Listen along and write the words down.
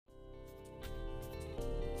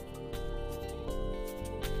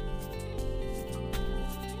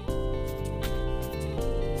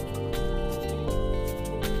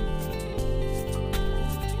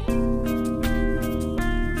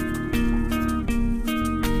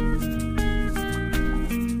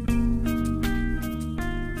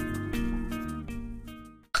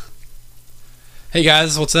Hey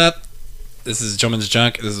guys, what's up? This is Gentleman's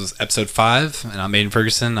Junk. This is episode 5, and I'm Aiden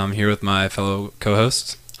Ferguson. I'm here with my fellow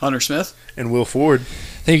co-hosts, Hunter Smith and Will Ford.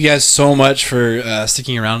 Thank you guys so much for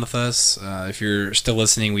sticking around with us. If you're still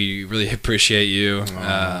listening, we really appreciate you.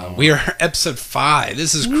 We are episode 5.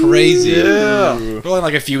 This is crazy. Yeah. We're only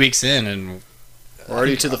like a few weeks in, and we're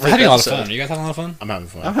already to the we're fifth having a lot of episode. fun. You guys having a lot of fun? I'm having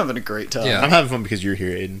fun. I'm having a great time. Yeah. I'm having fun because you're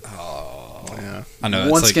here, Aiden. Oh, Yeah. I know.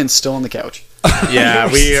 One it's skin's still on the couch.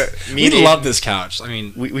 Yeah, we me love this couch. I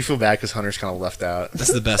mean, we feel bad because Hunter's kind of left out. this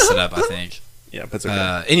is the best setup, I think. Yeah, but it's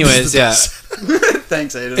okay. Anyways, yeah.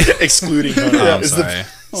 Thanks, Aiden. Excluding Hunter. Oh, I'm is sorry.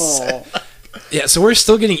 Oh. Yeah, so we're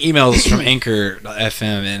still getting emails from Anchor.fm,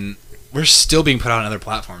 and we're still being put out on other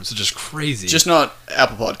platforms, which is crazy. Just not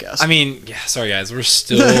Apple Podcasts. I mean, yeah, sorry guys, we're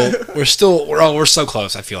so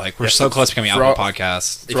close. I feel like we're so close to becoming for Apple all-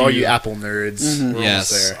 Podcasts. For all you Apple nerds, we're almost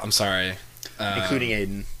yes, there. I'm sorry, Including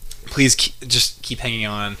Aiden. please just keep hanging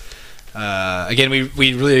on. Again, we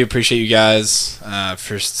really appreciate you guys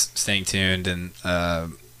for staying tuned and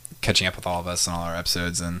catching up with all of us on all our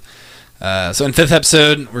episodes. And so in 5th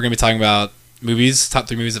episode, we're going to be talking about movies, top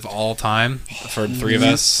 3 movies of all time for the 3 of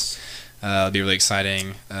us. It'll be really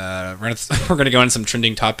exciting. We're gonna go into some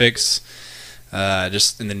trending topics,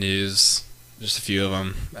 just in the news, just a few of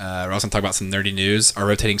them. We're also gonna talk about some nerdy news, our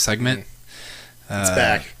rotating segment. It's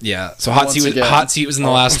back. Yeah. So hot Once seat was in the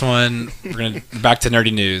last one. We're back to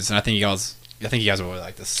nerdy news, and I think you guys will really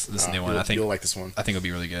like this new one. You'll like this one. I think it'll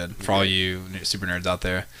be really good for all you super nerds out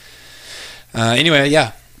there. Anyway,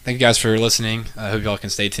 yeah. Thank you guys for listening. I hope you all can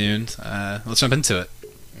stay tuned. Let's jump into it.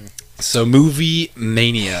 So, Movie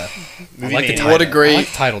Mania. I like the title. What a great- I like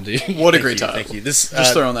the title, dude. what a great title. Thank you. This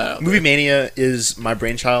Just throwing that out Movie Mania is my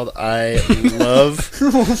brainchild. I love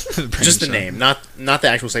just the name, not the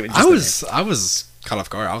actual segment. Just I was caught off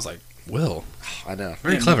guard. I was like, Will. I know.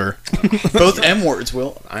 Very clever. Both M words,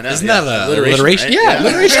 Will. I know. Isn't yeah. that alliteration? right? Yeah,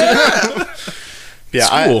 alliteration. Yeah, It's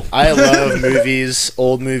cool. I love movies,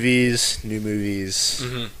 old movies, new movies.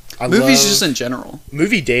 Mm-hmm. I Movies love- just in general.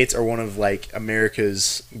 movie dates are one of like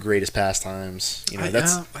America's greatest pastimes. You know, I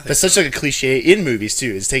that's think such like a cliche in movies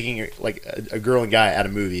too. Is taking like a girl and guy at a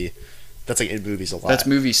movie. That's like in movies a lot. That's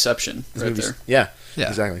movieception It's right movies- there. Yeah, Yeah.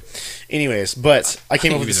 exactly. Anyways, but I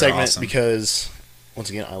came think up with the movies are segment awesome. because once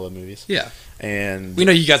again I love movies, Yeah. and We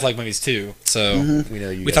know you guys like movies too, so we know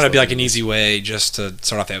you. we guys thought it'd be love like an movies, easy way just to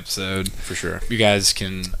start off the episode. for sure. You guys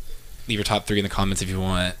can leave your top 3 in the comments if you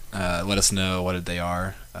want. Let us know what they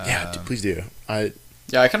are. Yeah, please do. I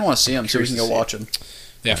Yeah, I kind of want to see them so we Curious can to go see. watch them.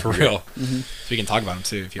 Yeah, for real. So we can talk about them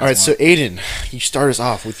too if you all right. guys So want. Aiden, you start us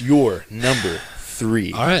off with your number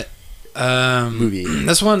 3 All right. movie.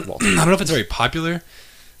 This one, I don't know if it's very popular.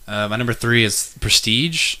 My number 3 is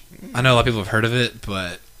Prestige. I know a lot of people have heard of it,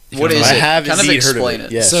 but if What you is don't I it? know- have Kind of indeed heard of explain it.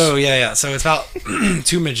 it. Yes. So yeah. So it's about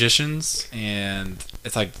 2 magicians, and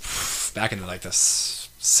it's like back in the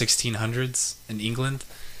 1600s in England.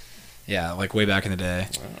 Yeah, like way back in the day.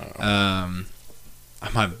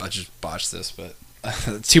 I just botched this, but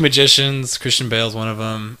 2 magicians. Christian Bale's one of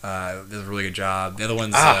them. Does a really good job. The other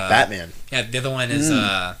one's Batman. Yeah, the other one is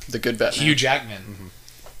The good Batman. Hugh Jackman.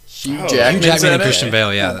 Hugh Oh, Hugh Jackman's Jackman in and it? Christian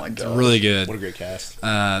Bale. Yeah, Oh my it's God. really good. What a great cast.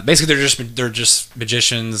 Basically, they're just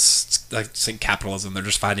magicians. It's like it's like capitalism. They're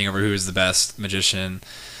just fighting over who is the best magician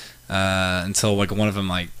until like one of them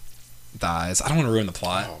like dies. I don't want to ruin the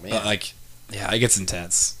plot, Oh, man. but like yeah, it gets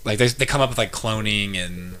intense. Like they come up with like cloning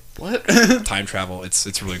and What? time travel.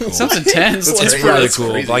 It's really cool. Sounds intense. That's It's crazy. really That's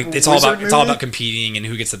cool. crazy. Like it's Wizard all movie? about competing and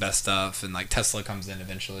who gets the best stuff. And like Tesla comes in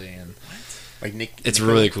eventually, and Like Nick. It's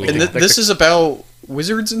really cool. And Like this is about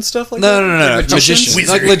wizards and stuff like no, that? no, Like magicians, Wizards.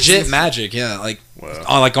 like legit magic. Yeah, like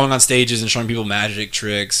Wow. like going on stages and showing people magic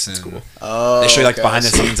tricks, and cool. Oh, they show you like okay. behind the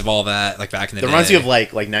scenes of all that, like back in the That day. reminds you of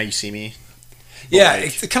like Now You See Me. yeah, like-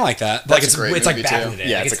 it's kind of like that. But like That's a great it's like movie, back too. in the day.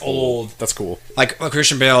 Yeah, like, it's it's like old. That's cool. Like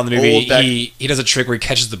Christian Bale in the movie, Old back- he does a trick where he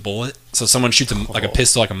catches the bullet. So someone shoots him like a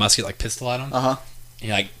pistol, like a musket, like pistol at him. Uh-huh.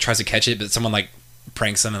 He like tries to catch it, but someone like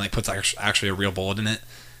pranks him and like puts like actually a real bullet in it,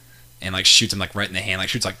 and like shoots him like right in the hand, like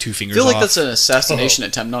shoots like 2 I fingers. feel like off. that's an assassination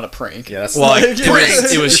attempt, not a prank. Yeah, that's Well, like, Like,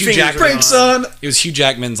 it was Hugh Your fingers Jackman. Prank, son! It was Hugh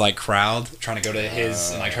Jackman's like crowd trying to go to his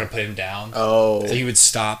and like try to put him down. Oh. So he would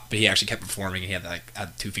stop, but he actually kept performing. He had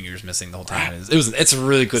had 2 fingers missing the whole time. It's a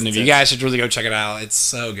really good movie. You guys should really go check it out. It's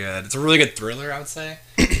so good. It's a really good thriller, I would say.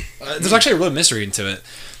 There's actually a real mystery into it.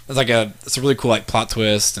 It's a really cool like plot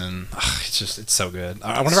twist, and it's so good.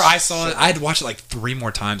 Whenever I saw it, I had to watch it like 3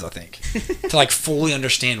 more times, I think, to like fully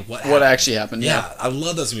understand what happened. actually happened. Yeah, I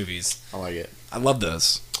love those movies. I like it. I love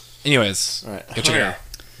those. Anyways, All right. go check it out.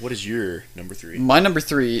 What is your number 3? My number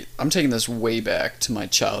 3, I'm taking this way back to my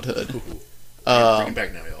childhood. Bring it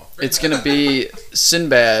back now, y'all. It's going to be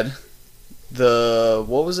Sinbad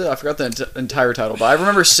what was it? I forgot the entire title, but I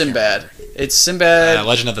remember Sinbad. It's Sinbad.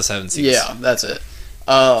 Legend of the Seven Seas. Yeah, that's it.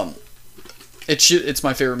 It's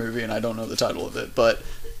my favorite movie, and I don't know the title of it, but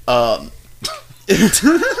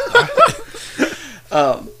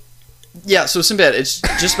yeah. So Sinbad, it's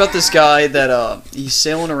just about this guy that he's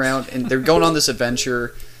sailing around, and they're going on this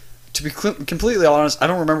adventure. To be completely honest, I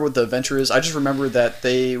don't remember what the adventure is. I just remember that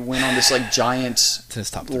they went on this like giant It's his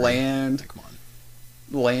top 3. land Come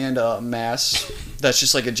on. mass that's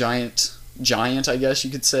just like a giant, I guess you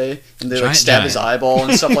could say, and they like Giant stab his giant. eyeball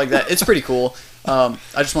and stuff like that. It's pretty cool. I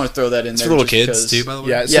just want to throw that in It's there. for little just kids because- too, by the way.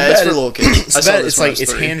 Yeah, Yeah, it's for little kids. I saw this It's when I like was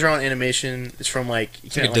it's 3. hand drawn animation. It's from like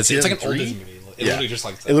It's like, it's like an old 2003? Disney movie. It Yeah. literally just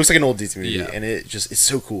like It looks like an old Disney movie, Yeah. and it's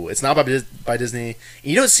so cool. It's not by Disney. And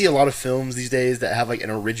you don't see a lot of films these days that have like an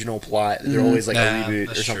original plot. They're always like a reboot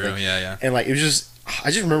that's or something. True. Yeah. And like it was just, I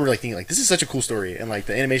just remember like thinking like this is such a cool story, and like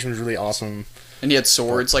the animation was really awesome. And he had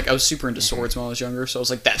swords. Like I was super into swords when I was younger, so I was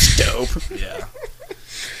like, "That's dope." Yeah.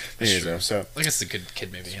 Anyways, true. though, so I guess it's a good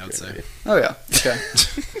kid movie, I would say. movie. Oh yeah. Okay.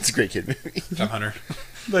 It's a great kid movie. Tom Hunter.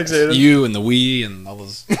 Thanks, Aiden. You and the Wii and all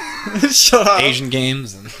those Shut up. Asian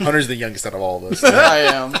games. And Hunter's the youngest out of all of us. I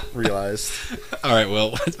am. Realized. all right,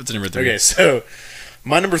 well, what's number 3? Okay, so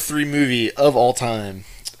my number 3 movie of all time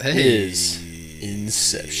Hey. is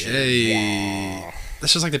Inception. Hey.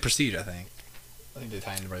 That's just like The Prestige, I think. I think they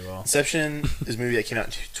tie in very well. Inception is a movie that came out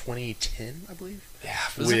in 2010, I believe. Yeah,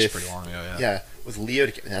 it was With- actually pretty long ago. Yeah, with Leo.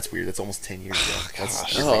 That's weird. That's almost 10 years ago.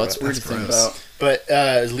 gosh. Oh, that's weird to That's think gross. about.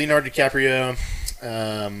 But Leonardo DiCaprio,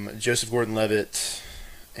 Joseph Gordon-Levitt,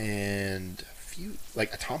 and a few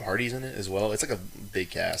like Tom Hardy's in it as well. It's like a big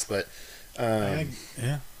cast, but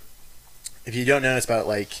Yeah. if you don't know, it's about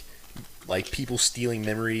like people stealing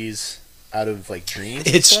memories out of like dreams.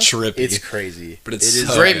 and It's stuff. trippy. It's crazy, But it's It is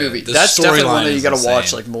so Great good. movie. The That's definitely one storyline that you is got to watch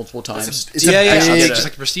insane. like multiple times. It's a yeah, yeah, big- yeah. get Just it.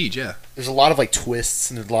 like The Prestige, yeah. There's a lot of like twists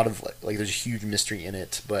and there's a lot of like there's a huge mystery in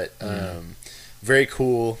it, but very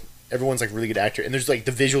cool. Everyone's like really good actor, and there's like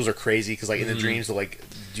the visuals are crazy because like in the dreams they'll like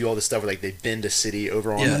do all this stuff where like they bend a city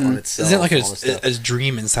over on itself. Isn't it like and all this stuff. a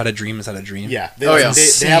dream inside a dream inside a dream? Yeah. Oh, yeah.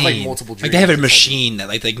 They have like Insane. multiple dreams. Like they have a inside machine that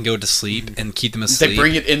like they can go to sleep and keep them asleep. They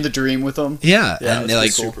bring it in the dream with them. Yeah, Yeah, and they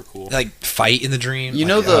it's like super cool. they, like fight in the dream. You Like,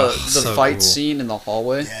 know the so fight cool. scene in the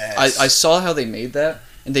hallway? Yes. I saw how they made that,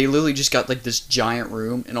 and they literally just got like this giant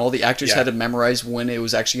room, and all the actors Yeah. had to memorize when it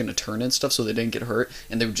was actually going to turn and stuff, so they didn't get hurt,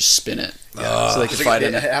 and they would just spin it, so they It's could like- fight they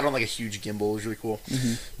in it. had on like a huge gimbal. It was really cool.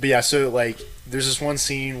 But yeah, so like there's this one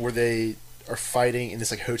scene where they are fighting in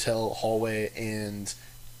this like hotel hallway, and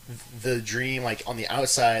the dream like on the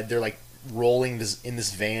outside they're like rolling this in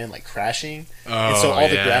this van like crashing, and so Oh, all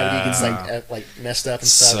the yeah. gravity gets like messed up and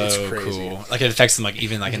stuff. So It's crazy. cool. Like it affects them like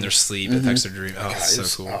even like in their sleep. It affects their dream. Oh, God, it's so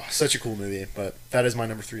it's- cool. oh, such a cool movie. But that is my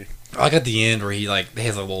number 3. I like at the end where he like they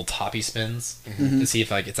have like little top he spins to see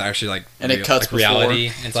if like it's actually like And it cuts like reality.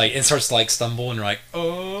 And it's like it starts to like stumble and you're like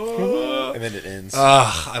oh. And then it ends.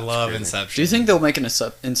 I love Inception. Do you think they'll make an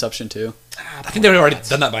Inception too? I think they would have already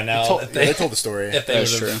done that by now. They told the story. If they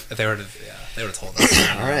That's would true. have, if they would have, yeah, they would have told us.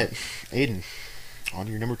 All right, Aiden, on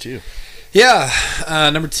to your number 2. Yeah,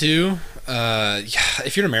 number 2. Yeah,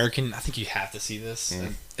 if you're an American, I think you have to see this.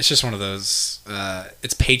 It's just one of those.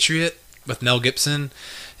 It's Patriot with Mel Gibson.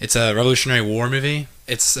 It's a Revolutionary War movie.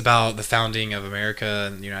 It's about the founding of America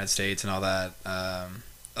and the United States and all that.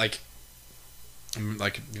 Like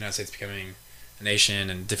the United States becoming a nation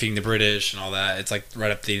and defeating the British and all that. It's like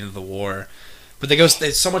right up to the end of the war. But they go.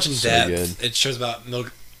 It's so much in depth. good. It shows about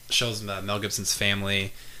Mel Gibson's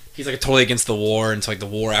family. He's like totally against the war, and so like the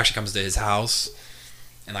war actually comes to his house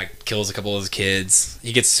and like kills a couple of his kids.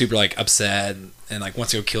 He gets super like upset and like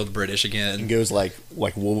wants to go kill the British And again. goes like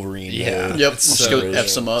Wolverine. Yeah. mode. Yep. It's Just so go good. f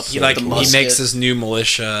some up. He with like the he musket. makes this new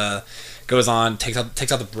militia, goes on takes out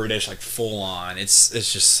the British like full on. It's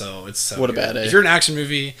just so What a good. badass. If you're an action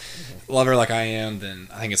movie lover like I am, then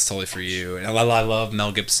I think it's totally for you. And I love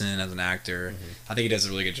Mel Gibson as an actor. I think he does a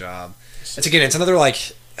really good job. It's another like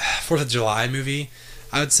 4th of July movie.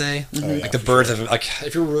 I would say yeah, like the for birth of like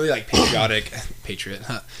if you're really like patriotic patriot,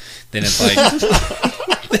 then it's like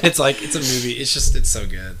it's a movie. It's so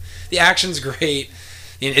good. The action's great.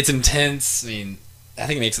 It's intense. I mean, I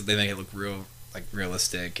think they make it look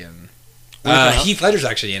realistic and Heath Ledger's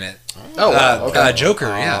actually in it. Oh, wow, okay. Joker,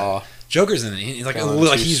 yeah, Aw. Joker's in it. He's like Gone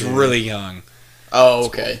like too he's soon. really young. Oh,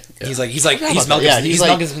 okay. Yeah. He's Mel about Gibson. that. Yeah, he's he's Mel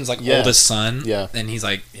like- Gibson's like yeah. oldest son. Yeah. and he's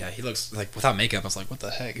like he looks like without makeup. I was like, what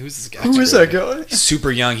the heck? Who's this guy? Who is that guy? He's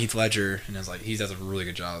super young Heath Ledger, and I was like, he does a really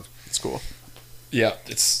good job. It's cool. Yeah,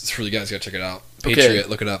 it's really good. You gotta check it out. Okay. Patriot,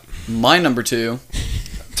 look it up. My number 2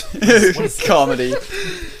 comedy.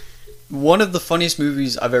 One of the funniest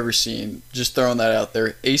movies I've ever seen, just throwing that out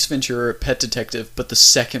there, Ace Ventura, Pet Detective, but the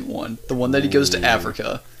second one, the one that he goes to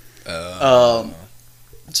Africa.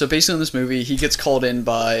 So basically in this movie, he gets called in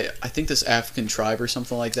by, I think, this African tribe or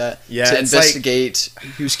something like that, Yeah, to it's investigate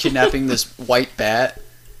who's kidnapping this white bat.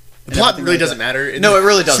 The plot really doesn't matter. No, it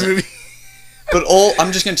really doesn't. Movie. But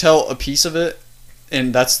I'm just going to tell a piece of it,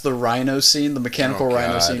 and that's the rhino scene, the mechanical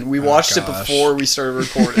rhino scene. We watched it before we started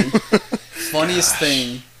recording. Funniest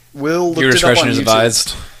thing, Will looked Your it up on discretion is YouTube.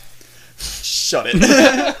 advised. Shut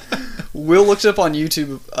it. Will looked it up on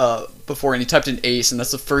YouTube before, and he typed in Ace, and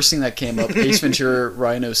that's the first thing that came up, Ace Ventura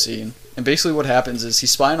rhino scene. And basically what happens is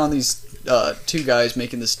he's spying on these two guys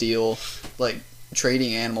making this deal, like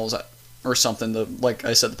trading animals or something. Like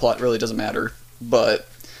I said, the plot really doesn't matter. But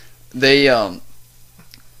they,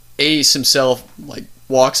 Ace himself, like,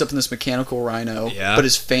 walks up in this mechanical rhino, but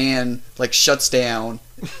his fan, like, shuts down,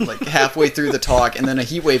 like, halfway through the talk, and then a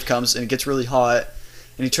heat wave comes, and it gets really hot,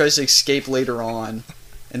 and he tries to escape later on.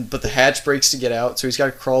 But the hatch breaks to get out, so he's got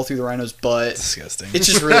to crawl through the rhino's butt. Disgusting. It's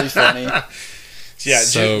just really funny. Yeah,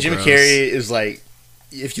 So Jim gross. Carrey is like,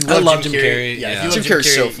 if you I love, love Jim Jim Carrey, Carrey, yeah, yeah. if you love Jim Jim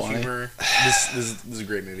Carrey's so Carrey funny. humor, this is a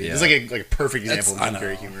great movie. Yeah. It's like a perfect example I of Jim know.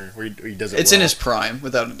 Carrey humor where he does it. It's well. in his prime,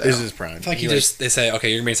 without a doubt. This is his prime. I feel like He, they say, okay,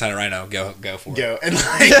 you're going to be signing a rhino. Go for it. go and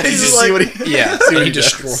like Yeah, you he's just like- see what he Yeah, see and what he does.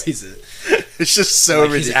 destroys it. It's just so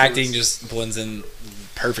Like, ridiculous. his acting just blends in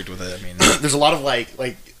perfect with it. I mean, There's a lot of like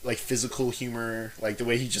physical humor, like the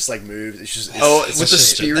way he just like moves. It's just with the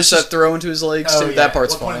just- spears that's that just- throw into his legs, Oh, too. yeah. That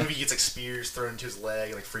part's At one point in funny. the movie, he gets like spears thrown into his leg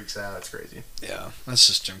and like freaks out. It's crazy. yeah, that's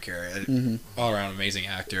just Jim Carrey. Mhm. All around amazing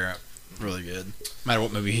actor. Really good. No matter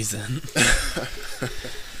what movie he's in.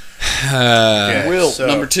 Okay. Will, so-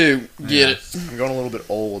 number 2, get Yeah. it. I'm going a little bit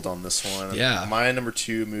old on this one. Yeah. My number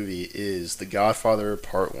 2 movie is The Godfather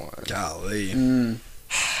Part 1. Golly. Mm.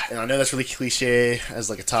 And I know that's really cliche as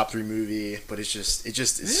like a top 3 movie, but it just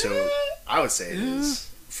is so. I would say it is.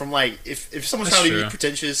 From like if someone's That's trying to be true.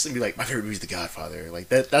 pretentious and be like, my favorite movie is The Godfather, like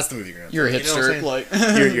that's the movie you're gonna. You're a you know what I'm hipster. Like,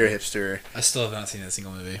 saying? you're a hipster, I still have not seen a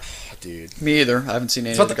single movie. dude. Me either. I haven't seen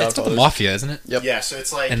any It's of about the the Godfathers. mafia, isn't it? Yep. Yeah, so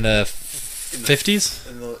it's like In the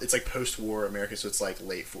 50s? it's like post-war America, so it's like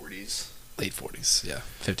late 40s. Late 40s, yeah.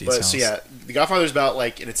 50s. But sounds- so yeah, The Godfather's about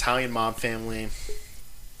like an Italian mob family.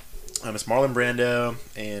 It's Marlon Brando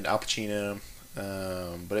and Al Pacino,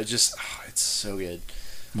 but it's so good.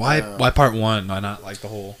 Why part 1? Why not like the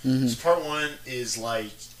whole? Mhm. So part 1 is like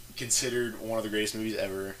considered one of the greatest movies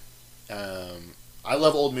ever. I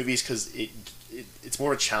love old movies because it's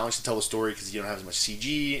more of a challenge to tell the story because you don't have as much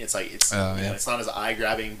CG. It's like it's it's not as eye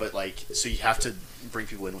grabbing, but like so you have to bring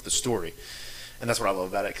people in with the story, and that's what I love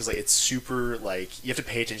about it because like it's super like you have to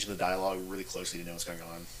pay attention to the dialogue really closely to know what's going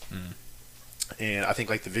on. And I think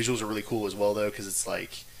like the visuals are really cool as well though because it's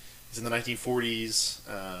like it's in the 1940s.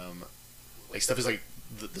 Like stuff is like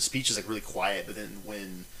the speech is like really quiet, but then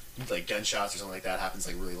when like gunshots or something like that happens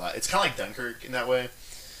like really loud. It's kind of like Dunkirk in that way.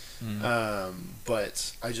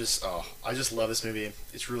 But I just love this movie.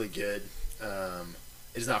 It's really good.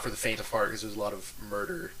 It is not for the faint of heart because there's a lot of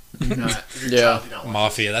murder. Yeah.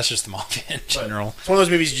 Mafia, that's just the mafia in general. It's one of those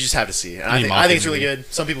movies you just have to see. And I think mafia it's really movie. good.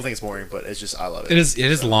 Some people think it's boring, but it's just I love it. It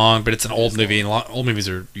is long, but it's an old movie, and old movies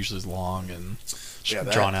are usually long and Yeah,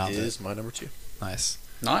 that drawn out. is my number 2. Nice.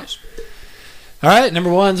 Nice. All right,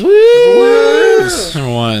 number ones. Woo!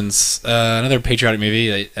 Number ones. Another patriotic movie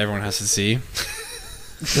that everyone has to see.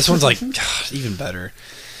 This one's like God, even better.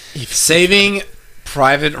 Saving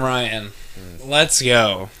Private Ryan. Let's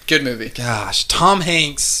go. Good movie. Gosh, Tom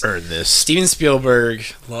Hanks, Earn this. Steven Spielberg.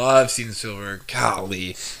 Love Steven Spielberg.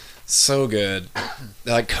 Golly, so good.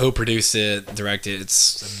 They like co-produce it, direct it.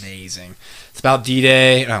 It's amazing. It's about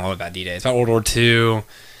D-Day. I don't know about D-Day. It's about World War II.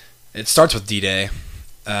 It starts with D-Day.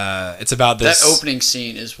 It's about this. That opening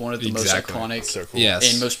scene is one of the Exactly. most iconic That's so cool.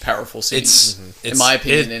 Yes. and most powerful scenes, It's in my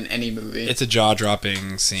opinion, in any movie. It's a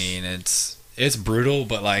jaw-dropping scene. It's brutal,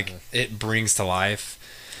 but like it brings to life.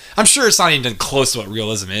 I'm sure it's not even close to what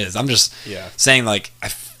realism is. I'm just saying like I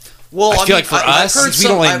feel like for us, I've heard we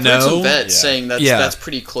don't really I've heard some know. vets Yeah. saying that's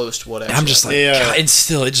pretty close to what. And I'm just like, Yeah. God, and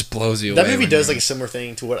still, it just blows you That away. movie when does you're- like a similar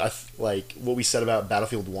thing to what what we said about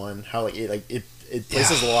Battlefield 1. How it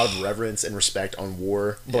places a lot of reverence and respect on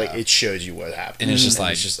war, but like Yeah. it shows you what happened. and it's just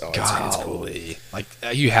like, it's cool. golly, like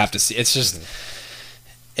you have to see. It's just,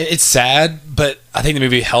 it's sad, but I think the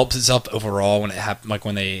movie helps itself overall when it happened. Like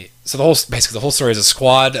when they, so basically the whole story is a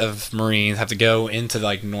squad of Marines have to go into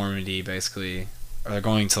like Normandy, basically, or they're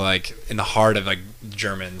going to like in the heart of like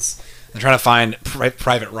Germans. They're trying to find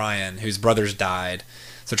Private Ryan, whose brothers died.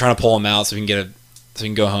 So they're trying to pull him out so he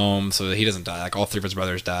can go home so that he doesn't die. Like all three of his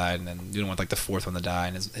brothers died, and then you don't want like the fourth one to die,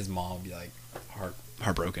 and his mom would be like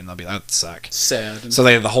heartbroken. They'll be like, that'd suck. Sad. So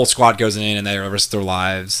the whole squad goes in and they risk their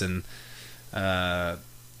lives, and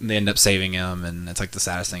they end up saving him, and it's like the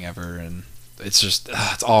saddest thing ever. And it's just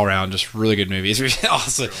it's all around just really good movie. It's really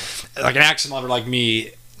also like an action lover like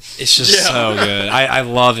me. It's just so good. I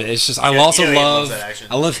love it. It's just I also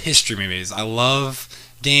love history movies. I love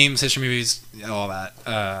games, history movies, all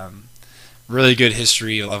that. Really good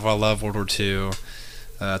history. I love World War II.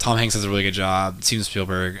 Tom Hanks does a really good job. Steven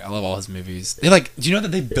Spielberg. I love all his movies. Do you know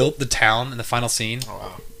that they built the town in the final scene? Oh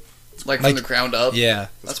wow. Like from the ground up. Yeah,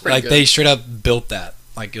 that's pretty good. They straight up built that.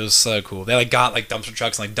 Like it was so cool. They got dumpster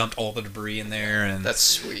trucks and dumped all the debris in there, and that's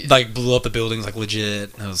sweet. Blew up the buildings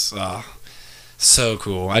legit. It was so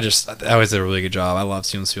cool. I always did a really good job. I love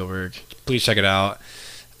Steven Spielberg. Please check it out.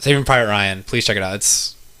 Saving Private Ryan. Please check it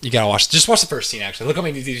out. You gotta watch. Just watch the first scene. Actually, look on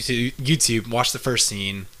my YouTube. Watch the first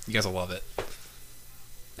scene. You guys will love it.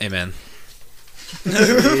 Amen.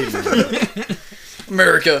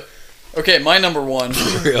 America. Okay, my number one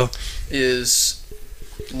Real. is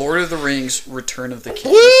Lord of the Rings: Return of the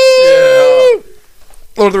King. Woo! Yeah.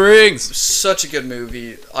 Lord of the Rings. Such a good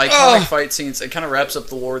movie. Iconic fight scenes. It kind of wraps up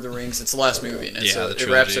the Lord of the Rings. It's the last movie in it, so it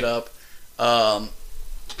wraps it up.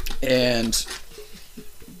 And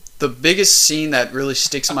the biggest scene that really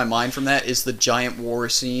sticks in my mind from that is the giant war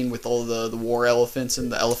scene with all the war elephants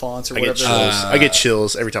and the elephants or whatever. I get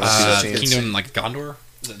chills every time I see that scene. Kingdom Gondor.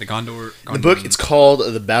 Is it the Gondor? The book, it's called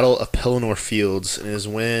The Battle of Pelennor Fields, and is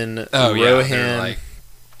when the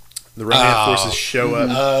Rohan forces show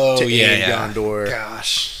up to aid Gondor.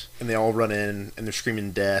 Gosh. And they all run in, and they're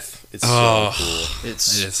screaming death. It's so cool. It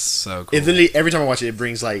is so cool. It literally, every time I watch it,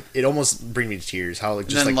 it almost brings me to tears. How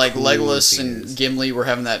just and then cool Legolas and Gimli were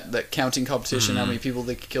having that counting competition, how many people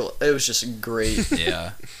they could kill. It was just a great,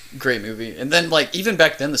 great movie. And then even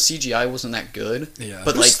back then, the CGI wasn't that good. Yeah.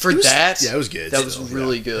 But it was good. That was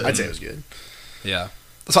really good. I'd say it was good. Yeah.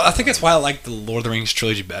 So I think that's why I like the Lord of the Rings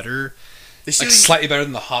trilogy better. Slightly better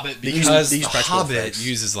than the Hobbit, because the Hobbit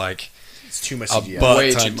uses it's too much CGI.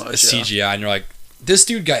 Way too much CGI, and you're like, this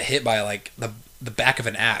dude got hit by the back of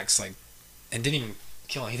an axe, and didn't even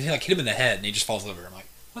kill him. He hit him in the head, and he just falls over. I'm like,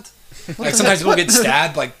 what? Sometimes people get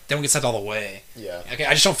stabbed, they don't get stabbed all the way. Yeah. Okay,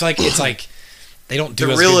 I just don't feel like it's they don't do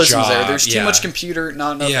the as good realism's job. there. There's too much computer,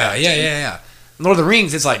 not enough. Yeah. Lord of the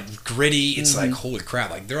Rings, it's gritty. It's holy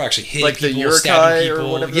crap! They're actually hitting people, the stabbing people,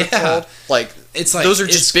 or whatever they're called. It's those are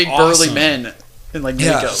just big awesome. burly men in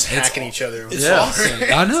makeup, just hacking each other. It's awesome.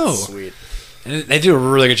 I know. Sweet. And they do a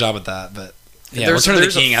really good job with that. But Return of the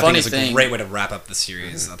King, I think, is a great way to wrap up the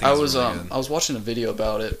series. I was watching a video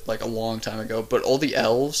about it a long time ago, but all the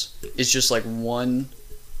elves is just one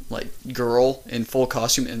girl in full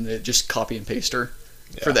costume, and they just copy and paste her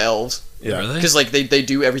for the elves. Yeah, really? Because they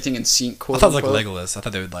do everything in sync. Quote, I thought it was unquote. Legolas. I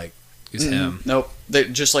thought they would use him. Nope, they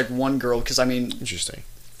just one girl. Because interesting.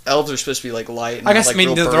 Elves are supposed to be light. And I guess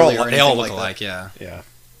they all look alike. Yeah. Yeah.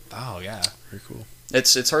 Oh yeah. Very cool.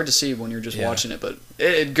 It's hard to see when you're just watching it, but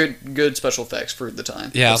good special effects for the time.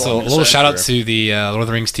 Yeah. So a little shout out to the Lord of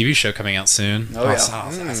the Rings TV show coming out soon. Oh yeah.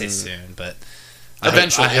 I say soon, but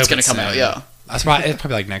eventually it's going to come out. Yeah. That's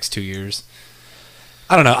probably next 2 years.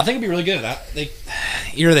 I don't know. I think it'd be really good.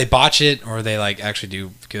 Either they botch it or they actually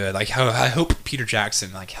do good. I hope Peter Jackson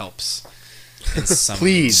helps in some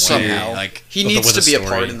Please way. Somehow he needs to be a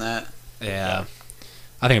part in that. Yeah.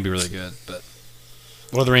 I think it'd be really good. But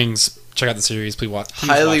Lord of the Rings, check out the series. Please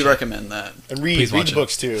highly watch recommend that. And read the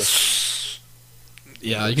books too.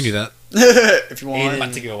 Yeah, you can do that. If you want. It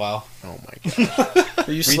might take you a while. Oh my god.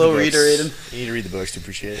 Are you slow reader, Aiden? You need to read the books to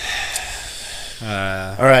appreciate it.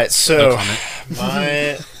 All right, so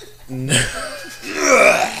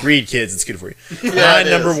read, kids. It's good for you. My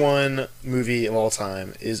number one movie of all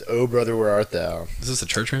time is Oh Brother, Where Art Thou? Is this a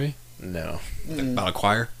church movie? No. About a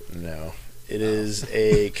choir? No. It is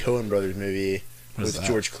a Coen Brothers movie with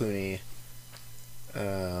George Clooney.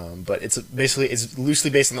 But it's loosely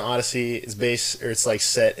based on the Odyssey. It's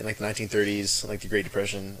set in the 1930s, the Great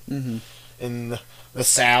Depression, in the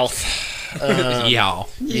South.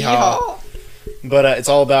 Yeehaw. But it's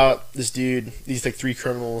all about this dude, these 3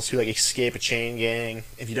 criminals who escape a chain gang.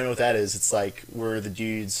 If you don't know what that is, it's where the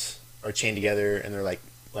dudes are chained together and they're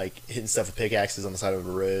hitting stuff with pickaxes on the side of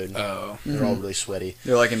a road. Oh. They're all really sweaty.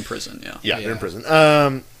 They're in prison, yeah. Yeah, they're in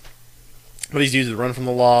prison. But these dudes run from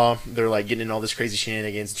the law. They're getting in all this crazy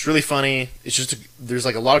shenanigans. It's really funny. It's just there's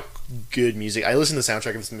a lot of good music. I listen to the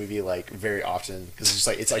soundtrack of this movie very often because it's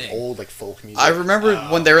just it's old folk music. I remember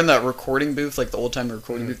when they're in that recording booth, the old time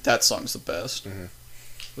recording booth. That song's the best,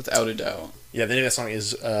 without a doubt. Yeah, the name of that song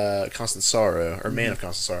is "Constant Sorrow" or "Man of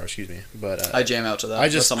Constant Sorrow." Excuse me, but I jam out to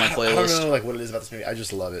that. That's on my playlist. I don't know what it is about this movie. I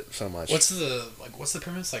just love it so much. What's the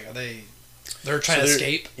premise? Are they They're trying So to they're-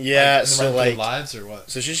 escape. yeah, and so, run for their like- lives or what?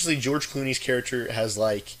 So essentially, George Clooney's character has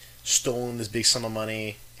like stolen this big sum of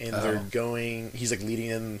money, and they're Oh. going. He's like leading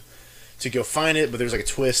them to go find it, but there's like a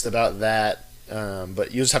twist about that.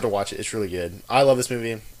 But you just have to watch it. It's really good. I love this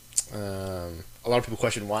movie. A lot of people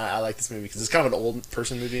question why I like this movie because it's kind of an old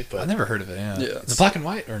person movie, but I've never heard of it. Yeah. Yeah. Is it black and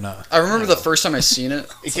white or not? I remember the first time I seen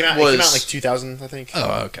it it came out was in like 2000, I think.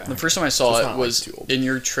 Oh, okay. the first time I So saw it's it not, like, was too old. in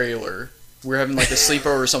your trailer. We were having like a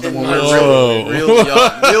sleepover or something when we Whoa. were real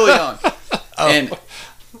young, real young, and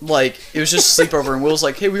like it was just a sleepover. And Will's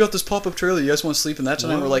like, "Hey, we got this pop-up trailer. You guys want to sleep in that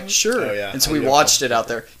tonight?" And we're like, "Sure." Oh, yeah. And so I we do have watched pop-up it out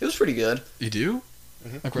there. It was pretty good. You do?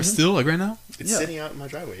 Mhm. Like we're still like right now? It's Yeah. sitting out in my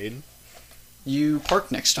driveway, Aiden. You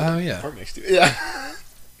parked next to it. Oh yeah. Park next to it. Yeah.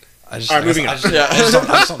 I just, Alright, moving I on. just, Yeah. I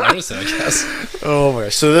just don't notice it. I guess. Oh my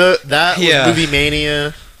gosh. So that was Yeah. Movie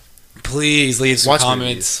Mania. Please leave some Watch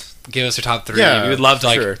comments. Give us your top 3. Yeah, we would love to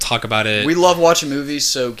like sure. talk about it. We love watching movies,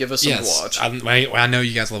 so give us some yes. to watch. I know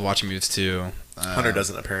you guys love watching movies too. Hunter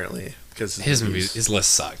doesn't apparently because His his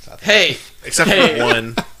list sucked. I think. Hey, except Hey. for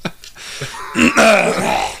one.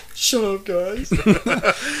 shut up, guys.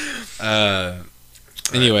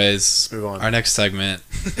 Anyways, Move on. our next segment,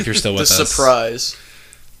 if you're still The with us. surprise.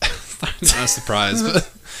 Not a surprise, but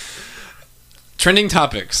trending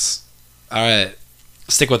topics. All right,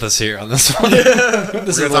 stick with us here on this one. This We're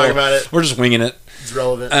is gonna a talk little- about it. We're just winging it. It's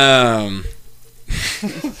relevant.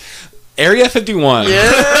 Area 51.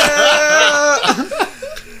 Yeah.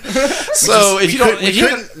 So if you don't, we if you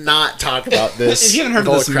couldn't haven't, not talk about this, if you haven't heard with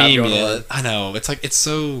of all this the crap meme going yet, on. I know it's like it's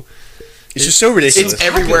so. It's just so ridiculous. It's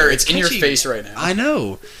everywhere. It's It's in your catchy. face right now. I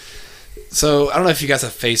know. So I don't know if you guys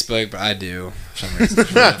have Facebook, but I do for some reason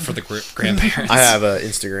for the grandparents. I have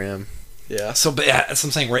Instagram. Yeah. So, but yeah, that's what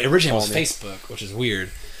I'm saying. Where originally it was Follow me. Facebook, which is weird.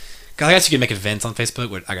 'Cause I guess you can make events on Facebook.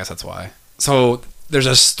 Which I guess that's why. So there's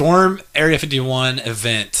a Storm Area 51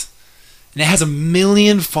 event, and it has 1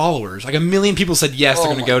 million followers. Like 1 million people said yes, they're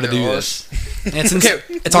Oh going to my go to do gosh. this. And it's Okay,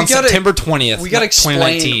 it's on we gotta- September 20th. We gotta explain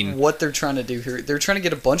 2019. what they're trying to do here. They're trying to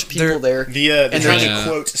get a bunch of people They're- there. They're And trying they're- to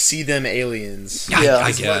quote "see them aliens." Yeah, Yeah.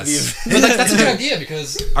 I That's what guess. the- But like, that's a good idea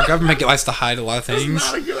because our government likes to hide a lot of things.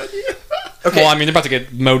 Not a good idea. Okay. Well, I mean, they're about to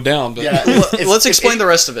get mowed down, but Yeah. Let's explain the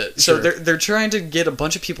rest of it. So Sure. they're trying to get a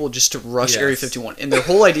bunch of people just to rush Yes. Area 51, and their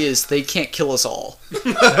whole idea is they can't kill us all.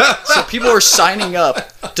 So people are signing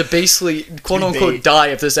up to basically quote unquote die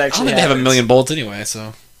if this I don't actually think they have happens. 1 million bolts anyway.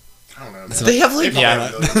 So I don't know. Man. They have like Yeah.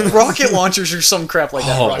 rocket launchers or some crap like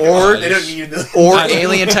that, Oh, or they don't need the or I know.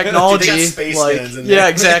 alien Dude, technology. they got space like guns in yeah, there.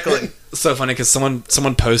 exactly. so funny because someone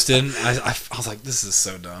posted. I was like, this is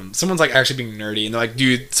so dumb. Someone's like actually being nerdy, and they're like,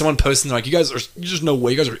 dude, someone posted, and they're like, you just no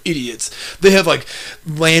way, you guys are idiots. They have like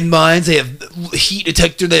landmines, they have heat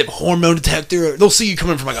detector, they have hormone detector. They'll see you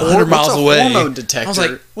coming from like 100 miles What's a away. hormone detector? I was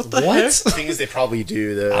like, what the what? heck? The thing is, they probably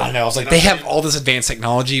do though. I don't know. I was like, they have all this advanced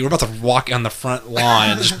technology. We're about to walk on the front lawn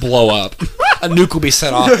and just blow up. A nuke will be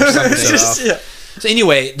set off. Or something. It's just- yeah. So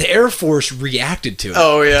anyway, the Air Force reacted to it.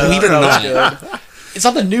 Oh yeah, Believe it or that not. was good. It's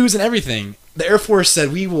on the news and everything. The Air Force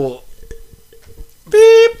said, we will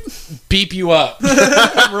beep you up.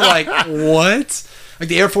 We're like, what? Like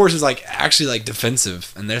the Air Force is like actually like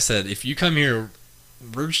defensive, and they said, if you come here,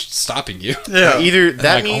 we're stopping you. Yeah. Either And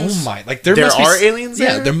that like, means oh my, like there there must be are aliens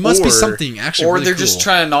Yeah, there, there must be or- something actually. Or really they're just cool.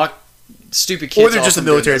 trying to knock stupid kids or they're off just a from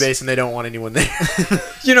doing military this. base and they don't want anyone there.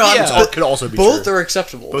 You know, Yeah. I'm- Could also be both true. are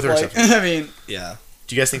acceptable. Both are Like, acceptable. I mean, Yeah,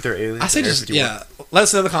 Do you guys think they're aliens? I say in Area just 51? yeah. Let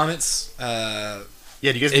us know in the comments. Yeah. Do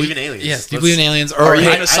you guys believe in aliens? Yes, do you Let's- believe in aliens? Or are you hey,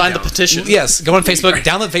 going to sign the don't. petition? yes, go on Facebook.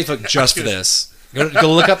 Download Facebook just for this.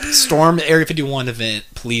 Go look up Storm Area 51 event.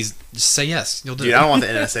 Please just say yes. You'll do Dude, it. I don't want the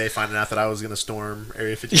NSA finding out that I was going to storm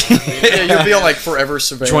Area 51. Yeah, you'll be on like forever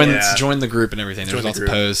surveillance. Join the group and everything. There's Join the lots of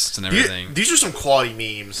group. posts and everything. These are some quality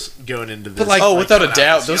memes going into this. But, like- Oh, without a coming out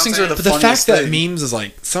doubt. of this, Those you know things what are I'm the But the fact funniest that thing. memes is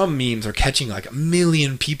like some memes are catching like 1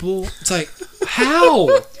 million people. It's like how?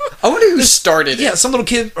 I wonder who started it. Yeah, some little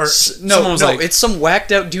kid or No, someone was no, like, it's some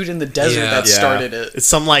whacked out dude in the desert Yeah. that saying? started it. It's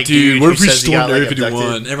some like dude, dude what who if we says he got, stormed Area like, 51?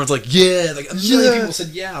 abducted. Everyone's like, yeah, like 1 million Yeah. people said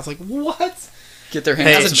yeah. I was like, what? Get their Hey,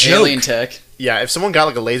 hands on it's a some joke. alien tech. Yeah, if someone got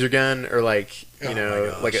like a laser gun or like you Oh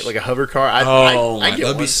know my like gosh. a hover car, I'd That'd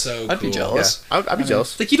get be one. so. I'd be cool. jealous. Yeah, I'd be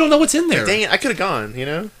jealous. Like you don't know what's in there. Dang it, I could have gone. You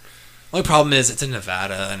know, Only problem is it's in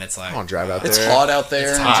Nevada and it's like I want to drive out It's there. hot out there,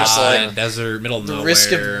 It's and hot, just like desert, middle of the nowhere.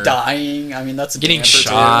 risk of dying. I mean, that's a getting damper, too.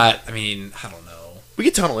 shot. I mean, I don't know. We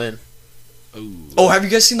could tunnel in. Ooh. Oh, have you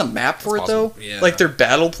guys seen the map for That's it though? possible. Yeah. Like their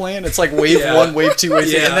battle plan. It's like wave Yeah. 1, wave 2, wave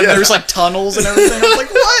 3, Yeah. and then Yeah. there's like tunnels and everything. I was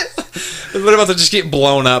like, what? What about to just get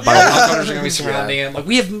blown up by Yeah. rockets are going to be surrounding it? Like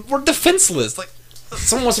we're defenseless. Like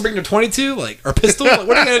someone wants to bring their 22, like, or pistol. Like,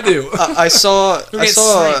 what are you gonna do? I saw You're a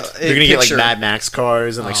They're gonna get like picture. Mad Max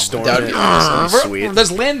cars and like Oh, storm that would it. be That'd be sweet.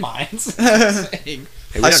 There's landmines. Dang.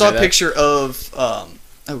 Hey, we I don't saw know a that. picture of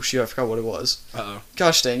oh shoot, I forgot what it was. Uh-oh.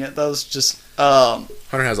 Gosh dang it, that was just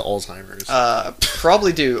Hunter has Alzheimer's.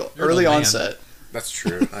 probably do You're an early old man. onset. That's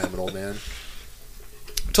true. I am an old man.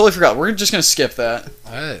 Totally forgot. We're just gonna skip that.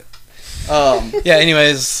 Alright. Yeah,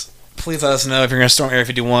 Anyways, please let us know if you're gonna storm Area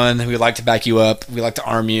 51. We'd like to back you up. We'd like to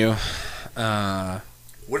arm you.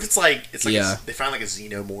 What if it's like Yeah. they find like a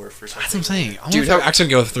xenomorph or something? That's what I'm saying. I Dude, Dude, how- how actually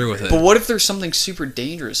go through with it. but what if there's something super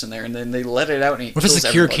dangerous in there and then they let it out and it What if kills it's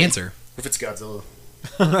a cure everybody? cancer? What if it's Godzilla?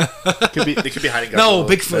 They could be hiding Godzilla. No,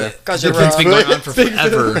 Bigfoot. Godzilla. Bigfoot's been going on for Bigfoot.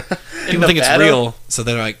 forever. In People think it's Nevada? real, so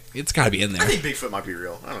they're like, it's got to be in I there. think Bigfoot might be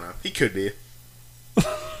real. I don't know. He could be.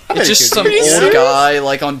 It's just some Are you old serious? guy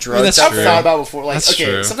like on drugs. that's I've true. thought about before. Like, That's okay,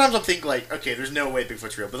 true. sometimes I'm thinking like, okay, there's no way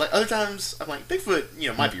Bigfoot's real, but like other times I'm like,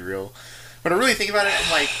 Bigfoot, might be real. When I really think about it,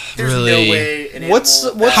 I'm like, there's Really? no way. An What's-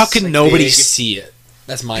 animal what's- How that's, can like, nobody big- see it?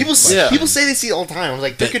 That's my People question. Yeah. people say they see it all the time. I'm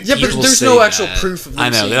like, there That could Yeah, but people there's say no actual that. proof of them I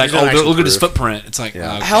know. seeing They're like, There's no oh, look actual at his proof. footprint. It's like,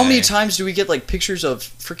 Yeah. okay. How many times do we get like pictures of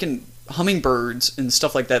freaking hummingbirds and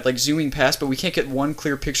stuff like that, like zooming past, but we can't get one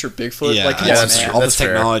clear picture of Bigfoot? Yeah, like, come yeah, on, that's man. true. all this That's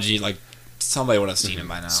fair. technology, like somebody would have seen it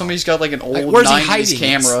by now. Somebody's got like an old like, where's he 90s hiding?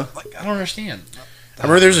 camera. It's like, I don't understand. I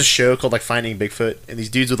remember there's a show called like Finding Bigfoot, and these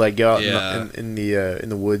dudes would like go out Yeah. in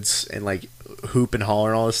the woods and like hoop and holler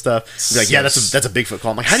and all this stuff. Be like, So yeah, that's a Bigfoot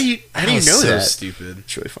call. I'm like, how do you know so that? stupid.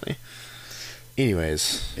 It's really funny.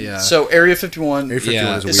 Anyways, Yeah. So Area 51 Area 51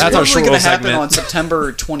 Yeah, is is weird. That's our supposedly short going to little happen segment. on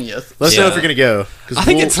September 20th. Let us know if Yeah. you're gonna go. 'cause I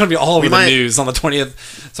think we'll- it's going to be all over we the might- news on the 20th.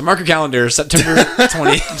 So mark your calendar, September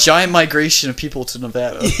 20th. Giant migration of people to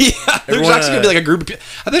Nevada. Yeah, there's Everyone, actually gonna be like a group of people.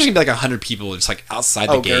 I think there's gonna be like 100 people just like outside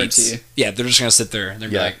the Oh, gates. guarantee. Yeah, they're just gonna sit there and they're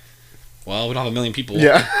gonna Yeah. be like, "Well, we don't have a million people.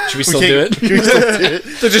 Yeah. should we still do can't- it?" should we still do it?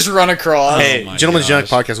 They just run across. Hey, my Gentleman's Junk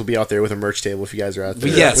gosh. podcast will be out there with a merch table if you guys are out there.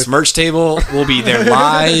 But yes, merch table. We'll be there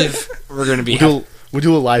live. We're gonna be. We'll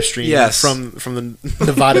do a live stream Yes. from the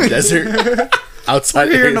Nevada desert outside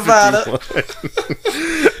We're here in Area Nevada.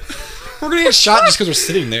 51. We're gonna get shot just because we're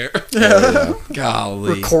sitting there. Yeah.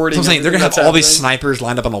 Golly, Recording So I'm saying they're gonna have everything all that's these happening. snipers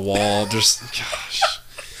lined up on the wall. Just gosh,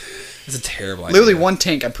 it's a terrible idea. Literally one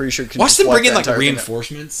tank, I'm pretty sure. Can Watch just them wipe bring in that like entire thing out.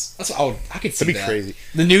 reinforcements. That's what I could see That'd be that. crazy.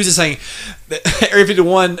 The news is saying that Area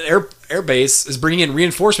 51 air base is bringing in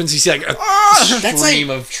reinforcements. You see like a That's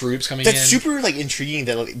stream of troops coming in. That's super like intriguing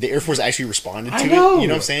that like, the Air Force actually responded to I it. know. You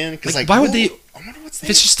know what I'm saying? Because Like, why would they- I wonder what's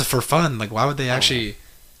If it's just for fun, like why would they actually?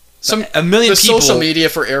 Some A million the people. social media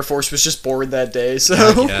for Air Force was just bored that day, so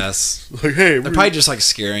Yes, like, hey, they're probably just like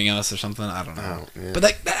scaring us or something. I don't know. Oh, yeah. But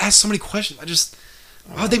that has so many questions.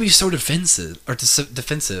 Why would they be so defensive or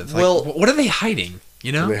defensive? Like, Well- what are they hiding?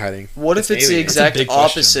 You know? Are they hiding? what if it's the aliens. exact That's a big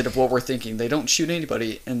question. opposite of what we're thinking? They don't shoot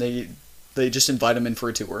anybody, and they just invite them in for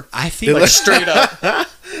a tour, I think like straight up,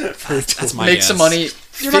 that's my make guess. some money.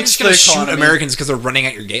 You're not fix just gonna the shoot economy. Americans because they're running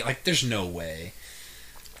at your gate. Like, there's no way.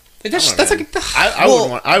 Like, that's I don't know,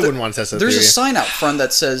 like. I Well, wouldn't want to test that There's a theory. sign out front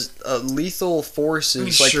that says lethal force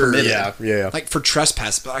is like Sure, permitted. Yeah. like for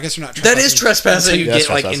trespass, but I guess you're not. That is trespassing. Until you Yeah, that's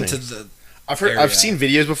get like trespassing. into the. I've area. seen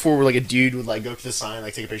videos before where like a dude would like go to the sign,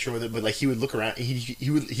 like take a picture with it, but like he would look around,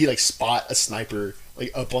 he like spot a sniper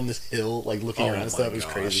like up on this hill, like looking Oh around and my stuff. It was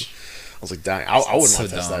gosh. crazy. I was like, dying. I wouldn't so want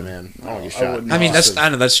to test that, dumb. man. I don't want to get I shot. wouldn't. I mean, Awesome. I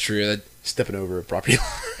know that's true. Stepping over a property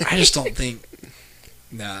line. I just don't think.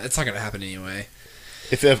 Nah, it's not gonna happen anyway.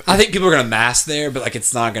 If I think people are gonna mass there, but like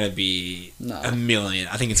it's not gonna be No. a million.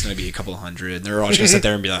 I think it's gonna be a couple hundred. They're all just gonna sit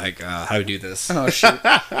there and be like, "How do we do this?" Oh shit!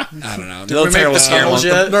 I don't know. The we military make will the scare tunnels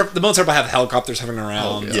them. yet? The military will have helicopters hovering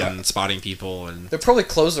around yeah. and spotting people. And They'll probably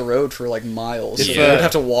close the road for like miles. If, So Yeah. you'd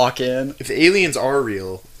have to walk in. the aliens are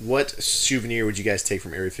real, what souvenir would you guys take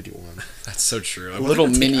from Area 51? that's so true. A little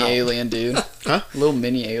mini alien, dude. Huh? Little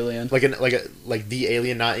mini alien. Like the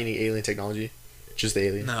alien, not any alien technology, just the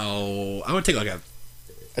alien. No, I would take like a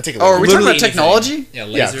I take a Oh, are we laser. talking Literally about technology? anything. Yeah,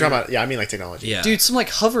 Yeah, laser. I'm talking about, I mean like technology. Yeah, Dude, some like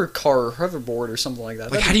hover car or hoverboard or something like that.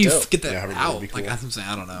 Like, That'd how be do you dope. get that Yeah, hoverboard out? would be cool. Like, that's what I'm saying.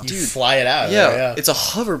 I don't know. You Dude. fly it out. Yeah, it's a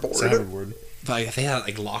hoverboard. It's a hoverboard. But like, if they had it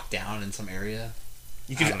like locked down in some area,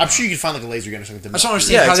 You I could, don't I'm know. sure you could find like a laser gun or something. I just don't to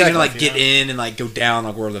understand Yeah, how they're gonna exactly. like get in and like go down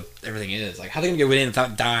like where everything is. Like, how are they gonna go in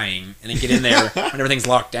without dying and then get in there when everything's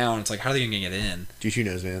locked down? It's like, how are they gonna get in? Dude, who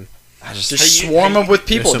knows, man? I just Just How you- swarm how you- them with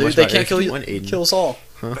people, so dude. much They about can't kill you. Area 51, Aiden. Kill us all.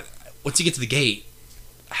 once you get to the gate,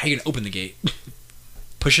 how are you gonna open the gate?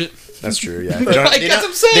 Push it. That's true. Yeah, Like, that's what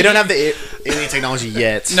I'm saying. they don't have the alien technology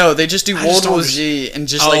yet. No, they just do I World just don't War under- Z and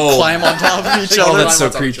just Oh. like climb on top of each Oh, other. that's so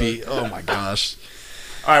on top of each creepy. Oh my gosh.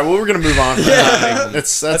 All right, well, we're gonna move on. From Yeah. that.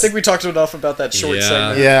 That's I think we talked enough about that short Yeah.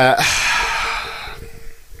 segment. yeah.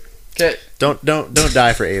 Okay, Don't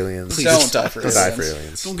die for aliens. Please. Don't die for Don't aliens. die for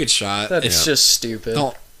aliens. Don't get shot. That's just stupid.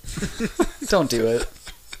 Don't. Don't do it.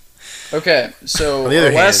 Okay, so On the other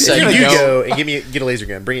our hand, last if you segment. do go and get a laser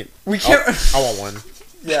gun, bring it. We can't. I want one.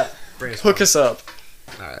 Yeah, Bring us hook one. us up.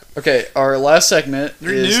 All right. Okay, our last segment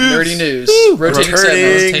Nerdy is news. nerdy news. Woo! Rotating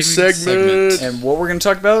Rotating segment. segment. And what we're going to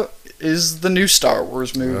talk about is the new Star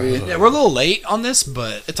Wars movie. Yeah, we're a little late on this,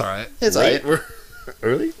 but it's all right. It's Late? alright. We're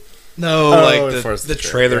early. No, Oh, like as far as the the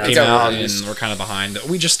trailer trailer. came Yeah, out it's and we're kind of behind.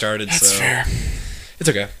 We just started, That's so fair. it's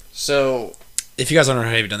okay. So, If you guys don't know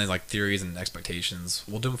how you've done these like theories and expectations,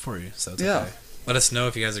 we'll do them for you. So it's Yeah. okay. Let us know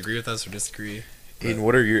if you guys agree with us or disagree. Aiden,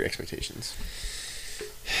 what are your expectations?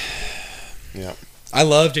 Yeah. I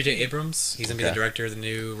love J.J. Abrams. He's gonna be the Okay. director of the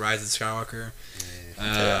new Rise of Skywalker.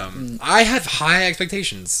 I have high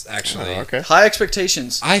expectations, actually. Oh, okay. high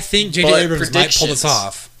expectations. I think J.J. But Abrams might pull this predictions.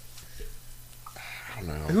 off. I don't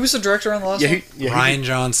know. Who was the director on the last Yeah, one? Ryan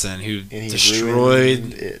Johnson, who and he destroyed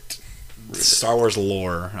ruined it. Star Wars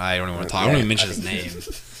lore. I don't even want to talk. I don't even mention his name.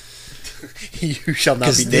 You shall not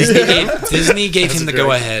Because be Disney, named. Disney gave That's him a the director.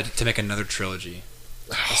 go ahead to make another trilogy,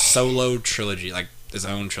 a solo trilogy, like his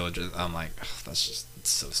own trilogy. I'm like, ugh, that's just it's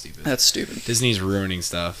so stupid. That's stupid. Disney's ruining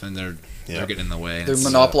stuff, and they're Yeah. getting in the way. and They're it's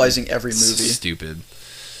monopolizing every so movie. stupid.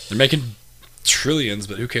 They're making trillions,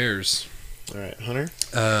 but who cares? All right, Hunter.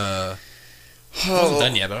 I wasn't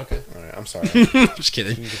done yet, but okay. All right, I'm sorry. Just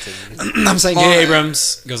kidding. You can continue. I'm saying J.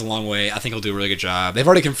 Abrams goes a long way. I think he'll do a really good job. They've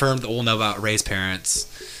already confirmed that we'll know about Ray's parents.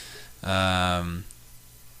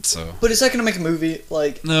 So But is that going to make a movie?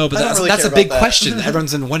 Like, no, but I don't that's, really that's a care big about that. question that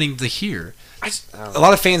everyone's been wanting to hear. I don't A know.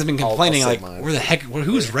 lot of fans have been I'll complaining, say like, mine. where the heck,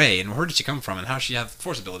 who's Ray, and where did she come from, and how does she have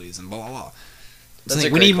force abilities, and blah blah blah. That's So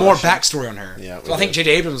a we great need more question. backstory on her. Yeah, so we I think do.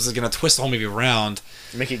 J.J. Abrams is going to twist the whole movie around,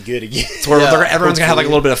 Make it good again. to where Yeah, everyone's going to have like a hopefully.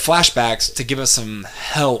 little bit of flashbacks to give us some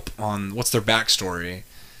help on what's their backstory.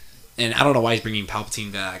 And I don't know why he's bringing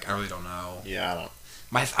Palpatine back. I really don't know. Yeah, I don't.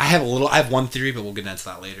 I have one theory, but we'll get into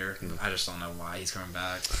that later. I just don't know why he's coming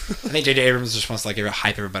back. I think J.J. Abrams just wants to like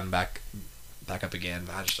hype everybody back up again.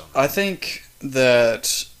 But I just don't know. I think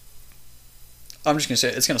that I'm just gonna say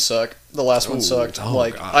it, it's gonna suck. The last one Ooh. sucked. Oh,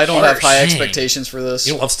 like gosh. I don't have high Harsh. expectations for this.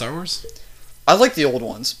 You love Star Wars? I like the old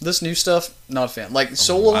ones. This new stuff, not a fan. Like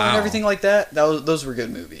Solo wow. and everything like that. Those were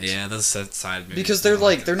good movies. Yeah, those side movies. Because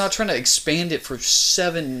they're not trying to expand it for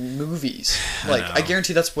 7 movies. Like know. I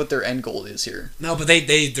guarantee that's what their end goal is here. No, but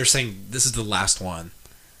they're saying this is the last one.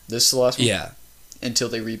 This is the last one. Yeah. Until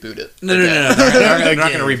they reboot it. No. Again. They're not going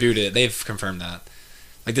Again. to reboot it. They've confirmed that.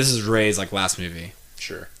 Like this is Ray's like last movie.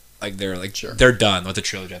 Sure. Like they're like Sure. they're done with the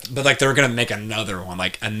trilogy. But like they're gonna make another one,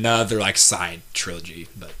 like another like side trilogy.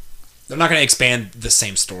 But they're not gonna expand the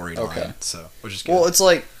same storyline. Okay. So which is good. Well, it's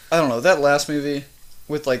like I don't know that last movie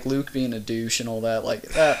with like Luke being a douche and all that. Like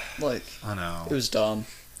that. Like I know. it was dumb.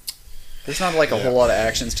 There's not like a Yeah. whole lot of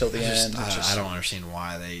actions till the end. I, It's just- I don't understand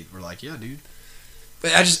why they were like, yeah, dude.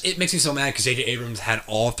 But it makes me so mad because J.J. Abrams had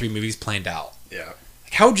all 3 movies planned out. Yeah.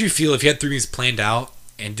 Like, how would you feel if you had 3 movies planned out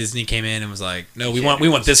and Disney came in and was like, no, we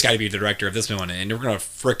want this guy to be the director of this one, and we're gonna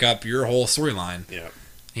frick up your whole storyline. Yeah.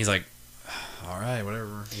 He's like, all right,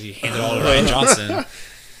 whatever. He handed it all to Ryan Johnson. Ryan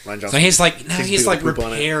So Johnson. he's like, now Takes he's big like poop on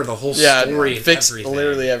it. repair the whole Yeah, story, and fix everything.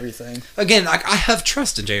 literally everything. Again, I have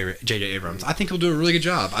trust in J.J. Abrams. I think he'll do a really good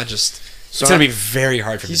job. It's So gonna be very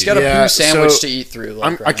hard for him He's to got do. a Yeah, poo sandwich so to eat through.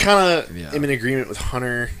 Like, I right now. kind of Yeah. am in agreement with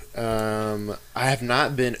Hunter. I have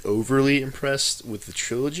not been overly impressed with the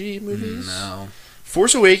trilogy movies. No,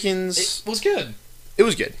 Force Awakens, it was good. it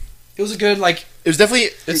was good. It was a good like. It was definitely.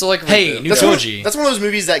 It's like Hey, reboot. new that's trilogy. One, that's one of those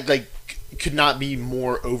movies that like could not be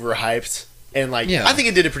more overhyped, and like Yeah. I think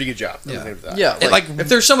it did a pretty good job. Yeah. Of that. Yeah, It, like, like, if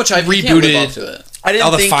there's so much hype, you can't live rebooted up to it. I didn't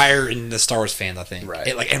all the think fire in the Star Wars fans. I think. Right.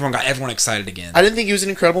 It, like everyone got excited again. I didn't think it was an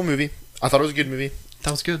incredible movie. I thought it was a good movie.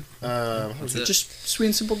 that was good. That's it. Just sweet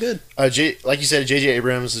and simple good. Like you said, J.J.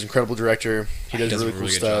 Abrams is an incredible director. He He does, does a really cool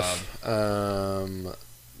really good stuff.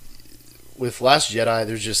 With Last Jedi,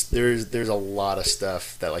 there's a lot of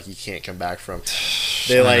stuff that like you can't come back from.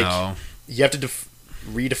 They I like know. you have to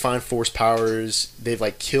redefine Force powers. They've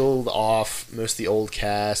like killed off most of the old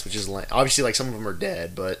cast, which is like obviously like some of them are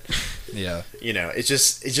dead, but Yeah. you know it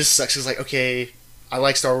just sucks. It's like okay, I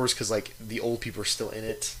like Star Wars because like the old people are still in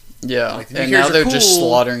it. Yeah, Like, the new and now characters they're are just cool.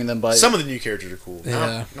 slaughtering them by. Some of the new characters are cool.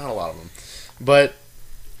 Yeah. Not a lot of them, but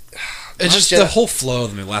It's just Jedi- the whole flow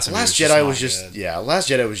of the movie. Last Jedi was not just good. yeah. Last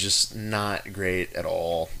Jedi was just not great at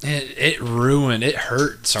all. It ruined. It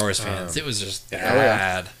hurt Star Wars fans. It was just yeah.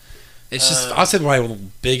 bad. It's just I'll say probably one of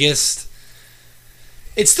the biggest.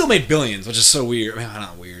 It still made billions, which is so weird. I mean,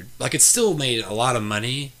 not weird. Like it still made a lot of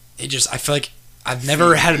money. It just I feel like I've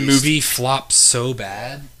never had a movie flop so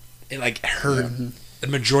bad. It like hurt the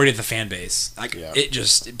majority of the fan base. Like Yeah.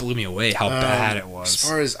 it blew me away how bad it was. As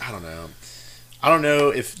far as I don't know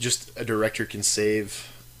if just a director can save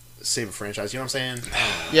a franchise. You know what I'm saying?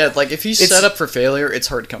 Yeah, like if he's It's- set up for failure, it's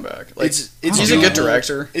hard to come back. Like It's he's a good doable.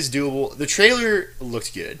 director. It's doable. The trailer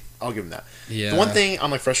looked good. I'll give him that. Yeah. The one thing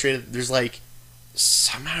I'm like frustrated. There's like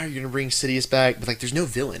somehow you're gonna bring Sidious back, but like there's no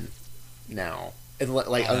villain now. And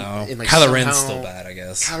like, I know. and, like Kylo Ren's somehow- still bad, I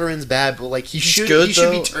guess. Kylo Ren's bad, but like he He's should good, he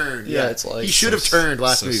should be though. turned. Yeah, it's like- he should have so- turned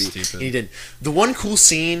last so movie. stupid. And he didn't. The one cool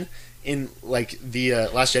scene in like the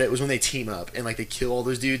Last Jedi was when they team up and like they kill all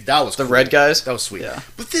those dudes. That was The cool. red guys? That was sweet. Yeah.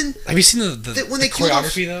 But then Have you seen the When the they killed off-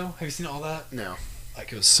 choreography though? Have you seen all that? no.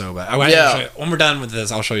 Like it was so bad. I Yeah. yeah. When we're done with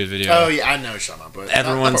this, I'll show you the video. Oh yeah, I know what you're talking about. But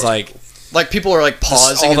Everyone's that like, was cool. Like people are like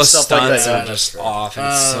pausing all the and stuff like stunts that. are Yeah. just That's off, and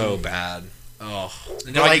it's so Um, bad. Oh,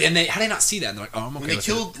 and, but, like- and they how did they not see that? And they're like, oh, I'm okay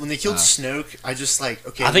with when they killed Snoke, I just like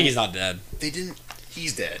okay. it. I think he's not dead. They didn't.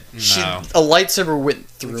 He's dead. No. A lightsaber went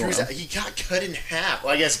through him. He got cut in half.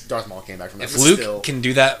 Well, I guess Darth Maul came back from that. If but Luke still. can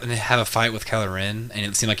do that and have a fight with Kylo Ren, and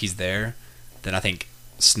it seemed like he's there, then I think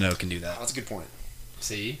Snoke can do that. That's a good point.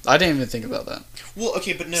 See, I didn't even think about that. Well,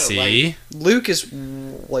 okay, but no. see, Like, Luke is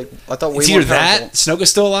like I thought way it's more either that powerful. Snoke is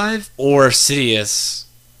still alive, or Sidious,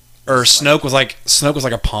 or Snoke was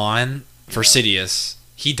like a pawn for Sidious.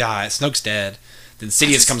 He dies. Snoke's dead. Then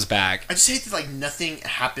Sidious just- comes back. I just hate that like nothing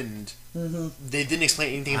happened. Mm-hmm. They didn't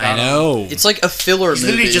explain anything I about him. know. It's like a filler He's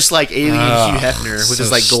movie. literally just like alien Ah, Hugh Hefner with so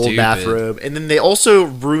his like gold stupid. bathrobe, and then they also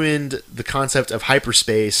ruined the concept of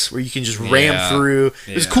hyperspace, where you can just ram Yeah. through.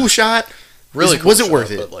 It was a Yeah. cool shot. really was cool it shot,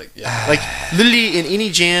 worth it? But like, yeah. Like literally in any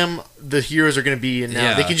jam, the heroes are going to be in now.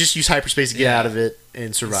 Yeah. They can just use hyperspace to get Yeah. out of it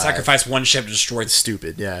and survive. Sacrifice one ship to destroy It's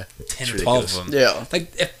stupid. Yeah. 10 It's or 12 ridiculous. of them. Yeah.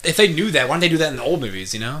 Like, if they knew that, why didn't they do that in the old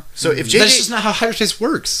movies, you know? So if That's JJ just not how hyperspace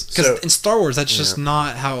works. Because So- in Star Wars, that's just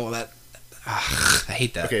not how that... I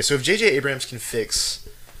hate that. Okay, so if JJ Abrams can fix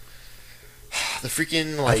the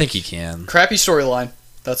freaking like I think he can. Crappy storyline.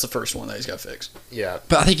 That's the first one that he's got fixed. yeah.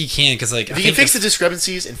 But I think he can, because, like... If I he can think fix the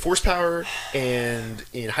discrepancies in force power and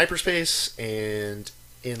in hyperspace and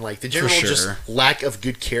in like the general sure. just lack of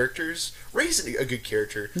good characters, Rey's a good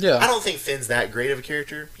character. Yeah. I don't think Finn's that great of a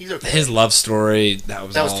character. He's okay. his love story, that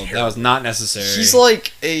was terrible. not necessary. He's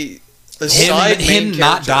like a side him main not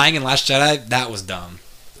character. dying in Last Jedi, that was dumb.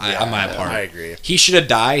 On my part. I agree. He should have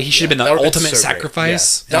died. He should have Yeah, been that the would've been ultimate so great.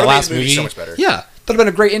 sacrifice Yeah. in the That would've last made the movie movie. so much better. Yeah. That would have been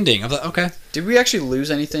a great ending. I was like, okay. Did we actually lose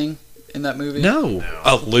anything in that movie? No.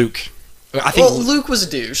 Oh, Luke. I think Well, Luke was a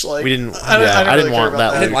douche. Like We didn't- I yeah, I really didn't care want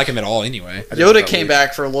about that I didn't Luke. like him at all anyway. I didn't Yoda like came Luke.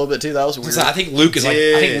 back for a little bit too. That was weird. So I think Luke is like. I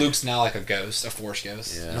did. think Luke's now like a ghost, a Force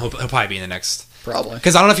ghost. Yeah. And he'll probably be in the next. Probably.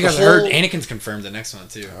 Because I don't know if you guys The heard, whole- Anakin's confirmed the next one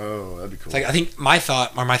too. Oh, that'd be cool. It's like I think my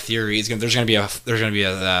thought or my theory is there's gonna be a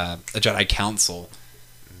Jedi council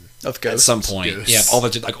Of at ghosts. some point. Ghosts. Yeah, all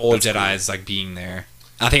the like old That's Jedi's like being there.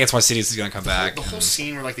 I think that's why Sidious is gonna come back. the whole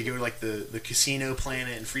scene where like they go to like the casino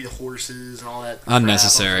planet and free the horses and all that.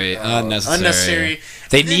 Unnecessary. crap, I was like, Unnecessary. Unnecessary.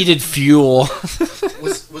 They And then- needed fuel.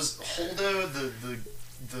 Was Holdo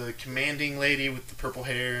the commanding lady with the purple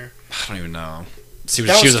hair? I don't even know. She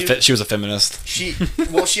That was, was she was a feminist. She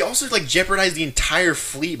she also like jeopardized the entire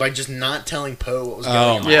fleet by just not telling Poe what was going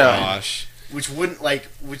Oh on. my Yeah. gosh. Which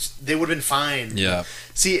they would have been fine. Yeah.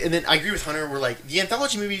 See, and then I agree with Hunter. We're like the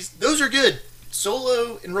anthology movies; those are good.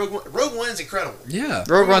 Solo and Rogue One. Rogue One is incredible. Yeah.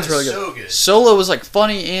 Rogue One's is really good. so good. Solo was like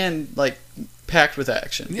funny and like packed with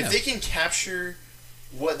action. Yeah. If they can capture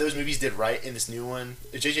what those movies did right in this new one,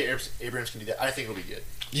 if J.J. Abrams can do that, I think it'll be good.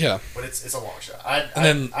 Yeah. But it's a long shot. And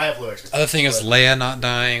then I have low expectations. Other thing is but, Leia not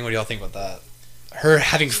dying. What do y'all think about that? Her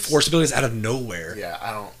having force abilities out of nowhere. Yeah,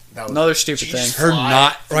 I don't. That was, Another stupid she thing. just Her fly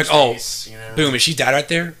not through like space, you know? boom. If she died right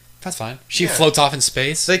there, that's fine. She Yeah. floats off in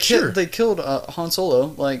space. They killed. Sure. They killed Han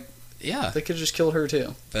Solo. Like Yeah. they could have just killed her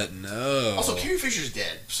too. But no. Also, Carrie Fisher's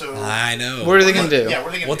dead. So I know. What are they gonna do? Yeah, what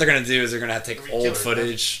are they gonna What do? they're gonna do is they're gonna have to take They're gonna old kill her,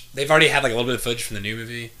 footage. They've already had like a little bit of footage from the new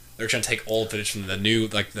movie. They're trying to take old footage from the new,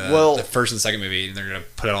 like the first and second movie, and they're gonna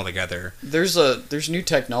put it all together. There's new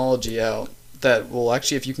technology out that will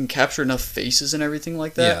actually, if you can capture enough faces and everything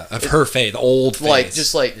like that. Yeah, of her face, the old face. Like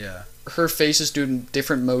just like yeah. her face is doing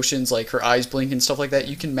different motions, like her eyes blinking and stuff like that.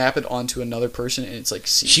 You can map it onto another person, and it's like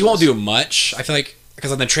seamless. She won't do much. I feel like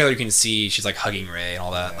because on the trailer you can see she's like hugging Ray and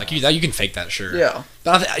all that. Yeah. Like you can fake that, sure. Yeah.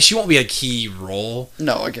 But she won't be a key role.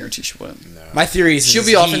 No, I guarantee she wouldn't. No. My theory is She'll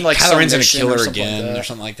be off in, like, Kylo some Ren's gonna mission kill or her something like again that. or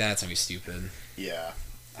something like that. It's gonna be stupid. Yeah,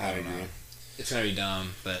 I don't know. It's gonna be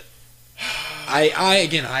dumb, but I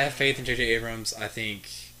have faith in J.J. Abrams. I think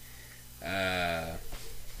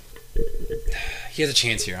he has a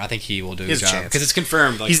chance here. I think he will do a He has a job chance. because it's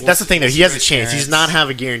confirmed. Like, that's the thing though. He has a chance. He does not have. have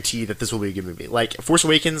a guarantee that this will be a good movie. Like Force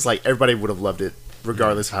Awakens, like everybody would have loved it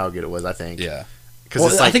regardless of how good it was. I think. Yeah. because Well,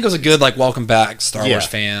 it's like I think it was a good like welcome back Star Yeah. Wars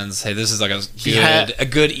fans. Hey, this is like had- a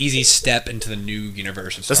good easy step into the new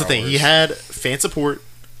universe of Star that's the thing. Wars. He had fan support.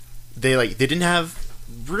 They didn't have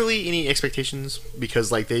really any expectations because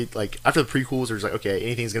they after the prequels, there was like, okay,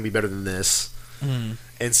 anything's gonna be better than this. Mhm.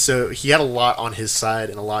 And so he had a lot on his side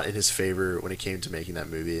and a lot in his favor when it came to making that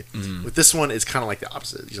movie. Mhm. With this one, it's kind of like the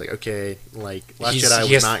opposite. He's like, okay, like Last He Jedi was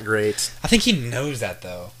has- not great. I think he knows that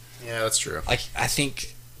though. Yeah, that's true. Like I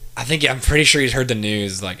think I'm pretty sure he's heard the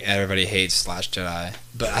news. Like everybody hates Last Jedi,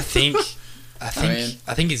 but I think I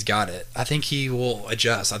think he's got it. I think he will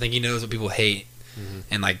adjust. I think he knows what people hate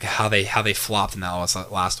and like how they flopped in that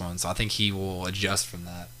last one. So I think he will adjust from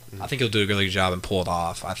that. I think he'll do a really good job and pull it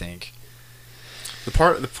off. I think. The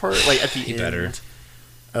part like at the He end better.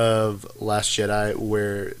 of Last Jedi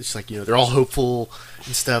where it's like, they're all hopeful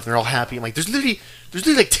and stuff, and they're all happy. And like there's literally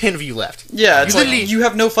like 10 of you left. Yeah, it's You like literally- you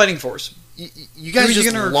have no fighting force. You guys Who are you just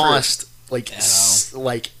gonna recruit? lost like I know.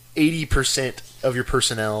 like 80% of your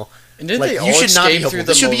personnel. And didn't Like they all you should not be escape hopeful. through the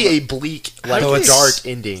This should be a moment? bleak, How like do they- dark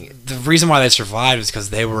ending. The reason why they survived is because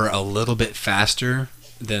they were a little bit faster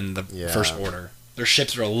than the Yeah. First Order. Their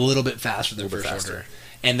ships are a little bit faster than A little First bit Order.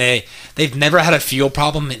 And they've never had a fuel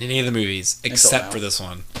problem in any of the movies except now. for this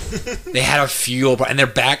one. They had a fuel and their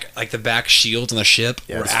back, like the back shields on the ship,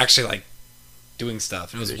 Yeah, were it's actually like doing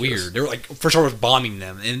stuff. It was ridiculous. weird. They were like First Order was bombing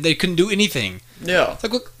them, and they couldn't do anything. Yeah. It's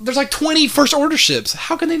like, look, there's like 20 First Order ships.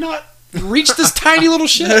 How can they not reach this tiny little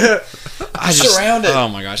ship? I just, Surrounded. Oh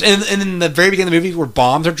my gosh! And in the very beginning of the movie, where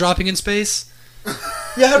bombs are dropping in space.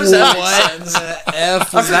 Yeah, how does that What make sense? the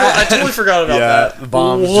F I was that? totally forgot about that. the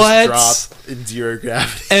bombs What? just drop in zero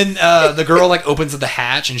gravity. And the girl like opens the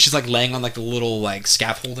hatch and she's like laying on like the little like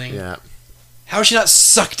scaffolding. Yeah, How is she not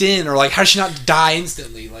sucked in, or like how does she not die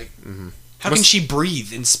instantly? Like how can Must- she breathe?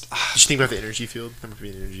 just think about the energy field. There must be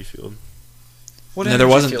an energy field. What No, there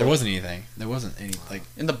energy wasn't. field? There wasn't anything. There wasn't any like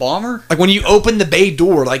In the bomber? when you open the bay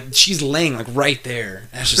door, like she's laying like right there.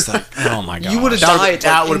 That's just like oh my god. You would've That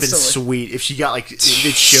died, would have been instantly. sweet if she got like they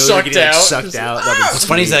showed her Sucked getting out. sucked Just out. like, That'd be What's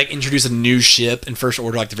funny is sweet. they like introduce a new ship in First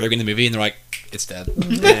Order like the very beginning of the movie, and they're like, it's dead.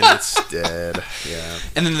 and it's dead. Yeah.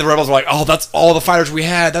 And then the rebels are like, oh, that's all the fighters we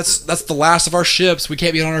had. That's the last of our ships. We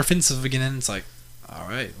can't be on our offensive again. And it's like, all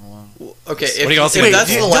right, well, Okay, What do you all if think? that's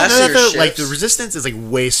Wait, the don't last know of that, your though? Like ships- the resistance is like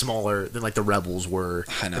way smaller than like the rebels were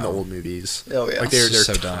I in the know. old movies. Oh, yeah. Like they're It's just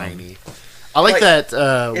so dumb. tiny. I like Like,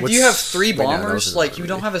 that. if what's- you have three wait, no, that bombers, wasn't like another you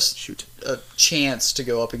don't movie. have Shoot. a chance to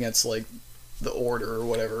go up against like the Order or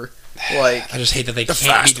whatever. Like I just hate that they The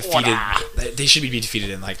can't be First defeated. Order. They should be defeated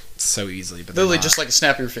in like so easily, but they're literally not. just like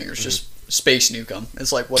snap your fingers, just space nuke them.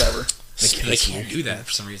 It's like whatever. they can't do that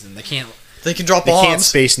for some reason. They can't. They can drop They bombs. can't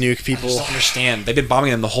space nuke I just people. don't understand. They've been bombing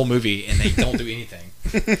them the whole movie, and they don't do anything.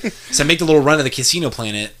 So make the little run to the casino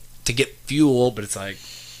planet to get fuel, but it's like,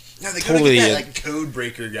 No, they Totally, get that uh, like code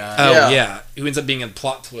breaker guy. oh Yeah. yeah, who ends up being a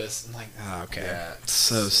plot twist. I'm like, oh, okay, Yeah.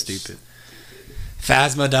 so stupid.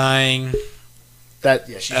 Phasma dying. That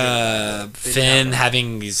yeah. She's Finn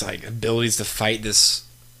having these like abilities to fight this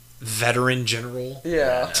veteran general.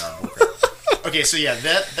 Yeah. Okay, so yeah,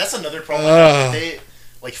 that's another problem. Ugh. They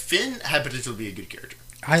like Finn had potential to be a good character.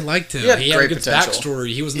 I liked him. He had He had a great good potential.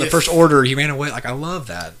 backstory. He was in the If- First Order. He ran away. Like I love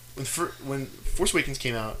that. When Force Awakens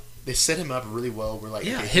came out, they set him up really well. We're like,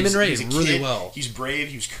 Yeah, okay, him he's- and Rey he's a really kid, well. He's brave.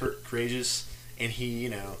 He was courageous, and he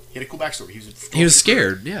had a cool backstory. He was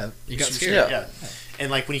scared. Yeah, he got super scared. Yeah.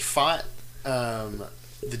 And like when he fought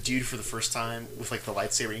the dude for the first time with like the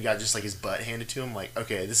lightsaber, and he got just like his butt handed to him. Like,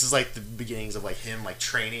 okay, this is like the beginnings of like him like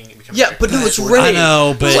training and becoming. Yeah, like, but no, a it's sword- Rey. I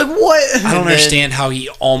know, but It's like what? I don't And then- understand how he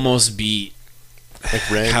almost beat Like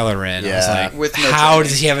Ren. Kylo Ren. I was Yeah. like, With no how training.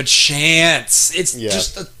 does he have a chance? It's Yeah.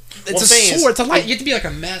 just a, it's What I'm a saying is- sword. It's a light. You have to be like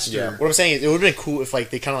a master. Yeah. What I'm saying is, it would have been cool if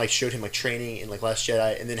like they kind of like showed him like training in like Last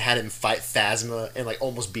Jedi, and then had him fight Phasma and like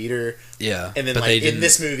almost beat her, Yeah, and then but they like in didn't.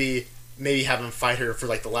 this movie maybe have him fight her for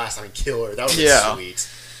like the last time and kill her. That would be Yeah. sweet.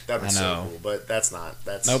 That would be I so know. cool. But that's not.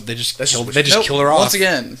 That's Nope, they just That's killed. just- They just Nope, kill her off. once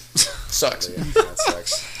again. Sucks. Yeah, that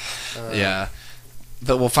sucks. Yeah.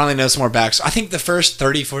 But we'll finally know some more backs. I think the first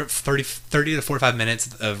 30 to 45 minutes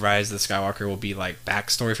of Rise of the Skywalker will be like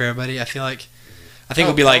backstory for everybody. I feel like. I think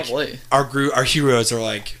it'll be like Probably. our heroes are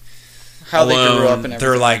like How they alone. grew up and everything.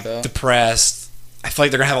 They're like that. depressed. I feel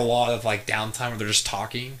like they're gonna have a lot of like downtime where they're just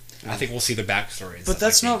talking. I think we'll see their backstories. But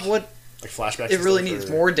that's not what Like flashbacks. it and really stuff, needs.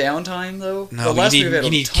 or- More downtime though. No, The last you movie had need,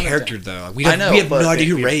 a you need ton of character downtime. though. We I have, know, we have but no idea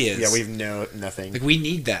who We- Rey is. Yeah, we have nothing. Like we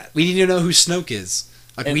need that. We need to know who Snoke is.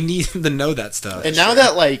 Like And- we need to know that stuff. and now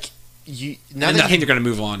that like you now And that I think you, they're gonna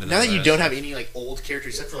move on to now that you rest. don't have any like old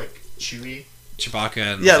characters except for like Chewie. Chewbacca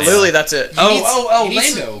and Yeah, Leia. literally that's it.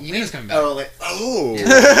 Lando. Lando's coming back.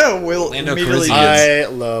 Will Lando immediately Calrissian. gets.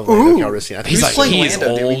 I love Lando Ooh. Calrissian. I think He's Who's like playing he is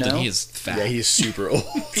Lando, do we old and know? he is fat. yeah, he is super old.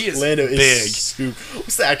 He is Lando big. is super.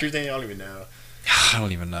 What's the actor's name? I don't even know. I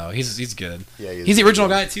don't even know. He's good. Yeah, He's the original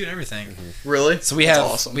guy too and everything. Really? So we That's have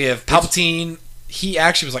awesome. we have Palpatine. He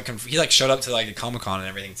actually was like he like showed up to like the Comic-Con and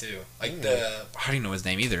everything too. Like I don't even know his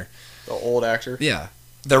name either. The old actor. Yeah,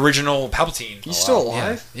 the original Palpatine. He's still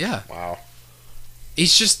alive? Yeah. Wow.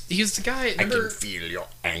 He's the guy. Remember? feel your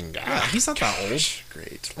anger. Yeah, he's not that old.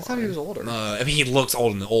 Great. I thought he was older. I mean, he looks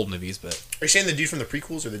old in the old movies, but Are you saying the dude from the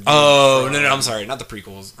prequels or the dude oh from, no, I'm sorry, not the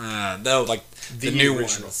prequels. No, like the new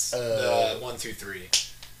original. ones. The 1, 2, 3.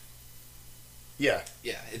 Yeah.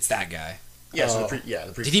 Yeah, it's that guy. Yeah, so Oh. the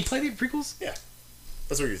prequels. Did he play the prequels?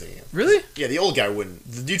 That's what you're thinking of. Really? Yeah, the old guy wouldn't.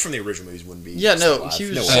 The dude from the original movies wouldn't be. Yeah, still no, alive. he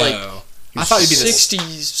was no just way. like- Oh. I thought he'd be the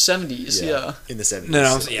 60s, 70s, yeah. in the 70s.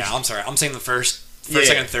 No, so- I'm sorry. I'm saying the first, Yeah,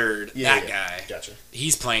 second, yeah. third. Yeah, that yeah. guy. Gotcha.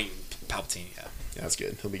 He's playing Palpatine. Yeah. Yeah, that's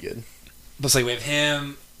good. He'll be good. Looks like we have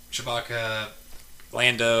him, Chewbacca,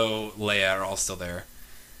 Lando, Leia are all still there.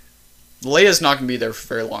 Leia's not going to be there for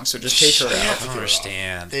very long, so just take her I out. don't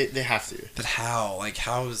understand. They have to. But how? Like,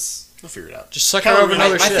 how is? They'll figure it out. Just suck her Kylo over Ren-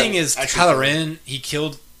 another My ship. thing is, Actually, Kylo Ren. He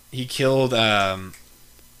killed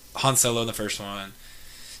Han Solo in the first one.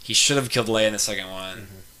 He should have killed Leia in the second one.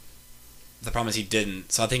 Mm-hmm. The problem is he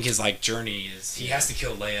didn't. So I think his like journey is he has to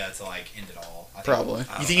kill Leia to like end it all. I think. Probably. I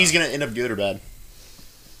don't You think he's know. gonna end up good or bad?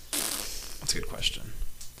 That's a good question.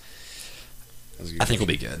 That's a good I think we'll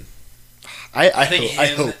question. be good. I think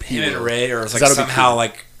hope him he and will. Ray are like That'll be somehow cool.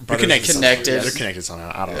 like They're brothers connected. and Connected. sisters. They're connected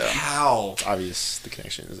somehow. I don't know. Yeah. How? Obvious, the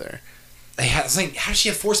connection is there. They had, I was like, how does she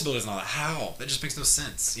have force abilities and all that? How? That just makes no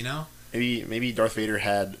sense, you know? Maybe Darth Vader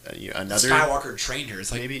had another. Skywalker trained her.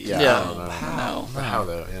 It's like, Maybe. Yeah. Yeah. I don't know. how? But how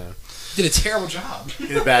though? Yeah. Did a terrible job.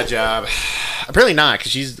 Did a bad job. Apparently not,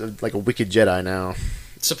 because she's like a wicked Jedi now.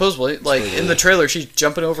 Supposedly, like in the trailer, she's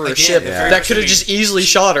jumping over a Again, ship the very that could have beginning, just easily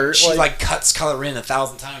shot her. She like cuts Kylo Ren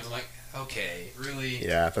 1,000 times. I'm like, okay, really?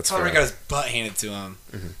 Yeah, that's Kylo Ren fair. got his butt handed to him.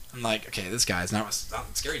 Mhm. I'm like, okay, this guy's not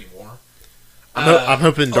scary anymore. I'm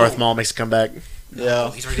hoping Darth oh. Maul makes a comeback.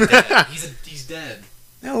 Yeah. He's already dead. He's dead.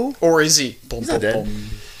 No. Or is he? Bum, He's not dead.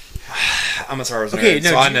 I'm a Star Wars nerd, Okay,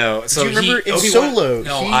 no, so I do you- know. do So you remember in Obi-Wan- Solo,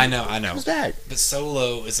 No, he- I know. Who's that? But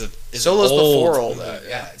Solo is Solo's old before all movie. that.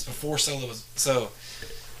 Yeah, it's before Solo was. So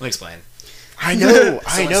let me explain. I know. So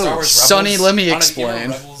I in Star know. Wars Sonny, Rebels, let me on a-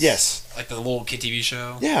 explain. Rebels, Yes. like the little kid TV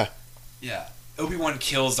show. Yeah. Yeah, Obi-Wan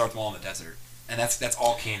kills Darth Maul in the desert, and that's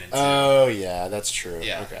all canon. Too. Oh yeah, that's true.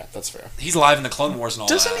 Yeah. Okay, that's fair. He's alive in the Clone Wars and all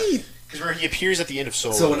Doesn't that. he? Because where he appears at the end of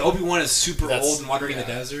Solo. So when Obi-Wan is super that's- old and wandering in yeah,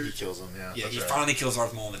 the desert, he kills him. Yeah. yeah, that's he right. finally kills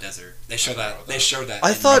Darth Maul in the desert. They show that. They showed that. I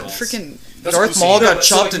in thought Rebels. freaking That's Darth cool Maul scene. got No,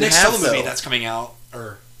 so, chopped like, in the next half. Solo movie Though. that's coming out,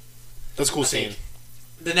 or That's a cool I scene. think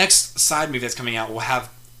the next side movie that's coming out will have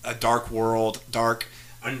a dark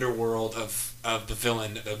underworld of the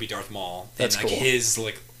villain that would be Darth Maul. That's and, like, cool. his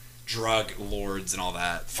like drug lords and all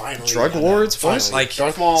that. Finally. Drug I know. lords? What? Finally. Like,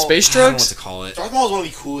 Darth Maul. Space I don't know what drugs? to call it. Darth Maul is one of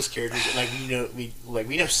the coolest characters. And, like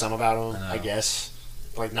we know some about him, I know. I guess.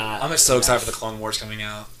 Like not. I'm so excited for the Clone Wars coming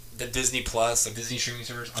out. The Disney Plus, the Disney streaming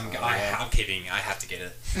service. I'm kidding. I have to get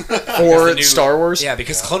it. Or the new- Star Wars? Yeah,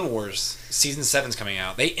 because Clone Wars season 7's coming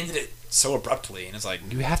out. They ended it so abruptly, and it's like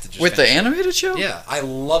you have to just With the finish it. animated show? Yeah, I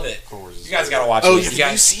love it. Clone Wars is You guys great. gotta watch Oh, it. yeah, You the new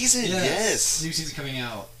guys- season. Yes. new season coming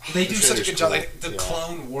out. They do The such a trailer's good job. cool. Like the Yeah.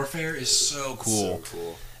 clone warfare is so cool. So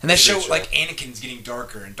cool. And they It's a show great show. like Anakin's getting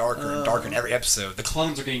darker and darker and darker in every episode. The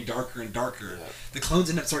clones are getting darker and darker. Yeah. The clones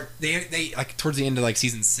end up they like towards the end of like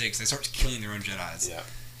season 6, they start killing their own Jedis. Yeah.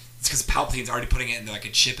 It's because Palpatine's already putting it into like a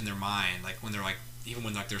chip in their mind, like when they're like even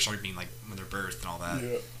when like they're starting being like when they're birthed and all that.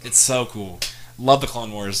 Yeah. It's so cool. Love the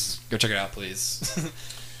Clone Wars. Go check it out, please.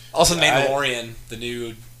 Also, The Mandalorian, the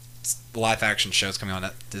new live action show's coming on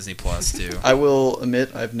at Disney Plus too. I will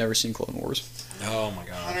admit I've never seen Clone Wars. Oh my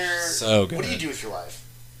god, Hunter, so good. What do you do with your life?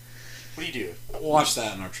 What do you do? We'll watch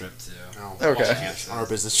that on our trip too. No. Okay. On our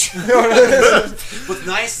business trip. What's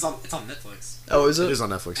nice is it's on Netflix. Oh, is It it? is on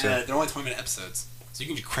Netflix. Yeah. They're only 20-minute episodes, so you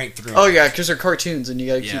can just crank through. Oh them. yeah, because they're cartoons and you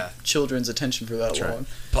gotta Yeah. keep children's attention for that That's right. long.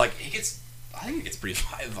 But like I think it gets pretty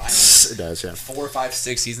violent. It does. Yeah. 4, 5,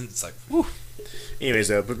 6 seasons. It's like, whew. Anyways,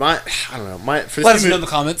 though, but I don't know. For Let this us new know in movie,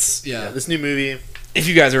 the comments. yeah, Yeah, this new movie, if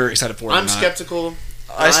you guys are excited for it. I'm or not. skeptical.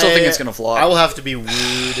 I still think it's gonna flop. I will have to be wooed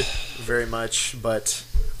very much, but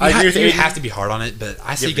You, I agree with you Aiden. have to be hard on it, but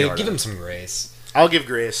I say You have to be give hard him on it. some grace. I'll give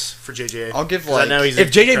grace for JJ. I'll give 'cause I know he's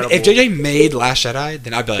If JJ incredible. made Last Jedi,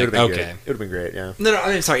 then I'd be It like, would have been okay. good. It would have been great. Yeah. No,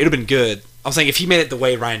 I mean, sorry, it would have been good. I'm saying if he made it the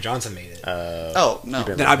way Ryan Johnson made it, Oh no. Keep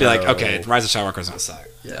it- then I'd be like, No. okay, Rise of Skywalker's gonna suck.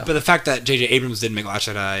 Yeah. But the fact that J.J. Abrams didn't make Last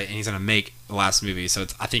Jedi and he's gonna make the last movie, so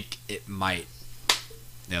I think it might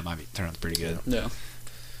turn out pretty good. Yeah.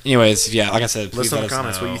 Anyways, yeah, like I said, Let us please know in let the us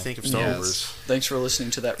comments know. what you think of Star Yes. Wars. Thanks for listening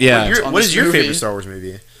to that. Yeah. rant on What this is your movie. favorite Star Wars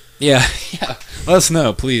movie? Yeah, yeah. Let us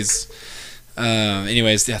know, please.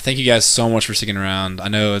 Anyways, yeah, thank you guys so much for sticking around. I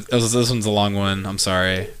know this one's a long one. I'm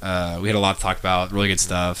sorry. We had a lot to talk about. Really good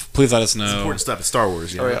stuff. Please let us It's know. important stuff. It's Star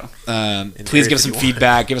Wars. You Oh know? yeah. Please give us areas some that you want.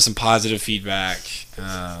 feedback. Give us some positive feedback.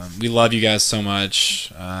 We love you guys so much.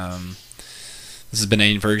 This has been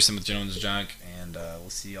Aiden Ferguson with Gentleman's Junk, and we'll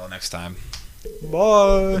see you all next time.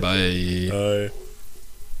 Bye. Bye. Bye.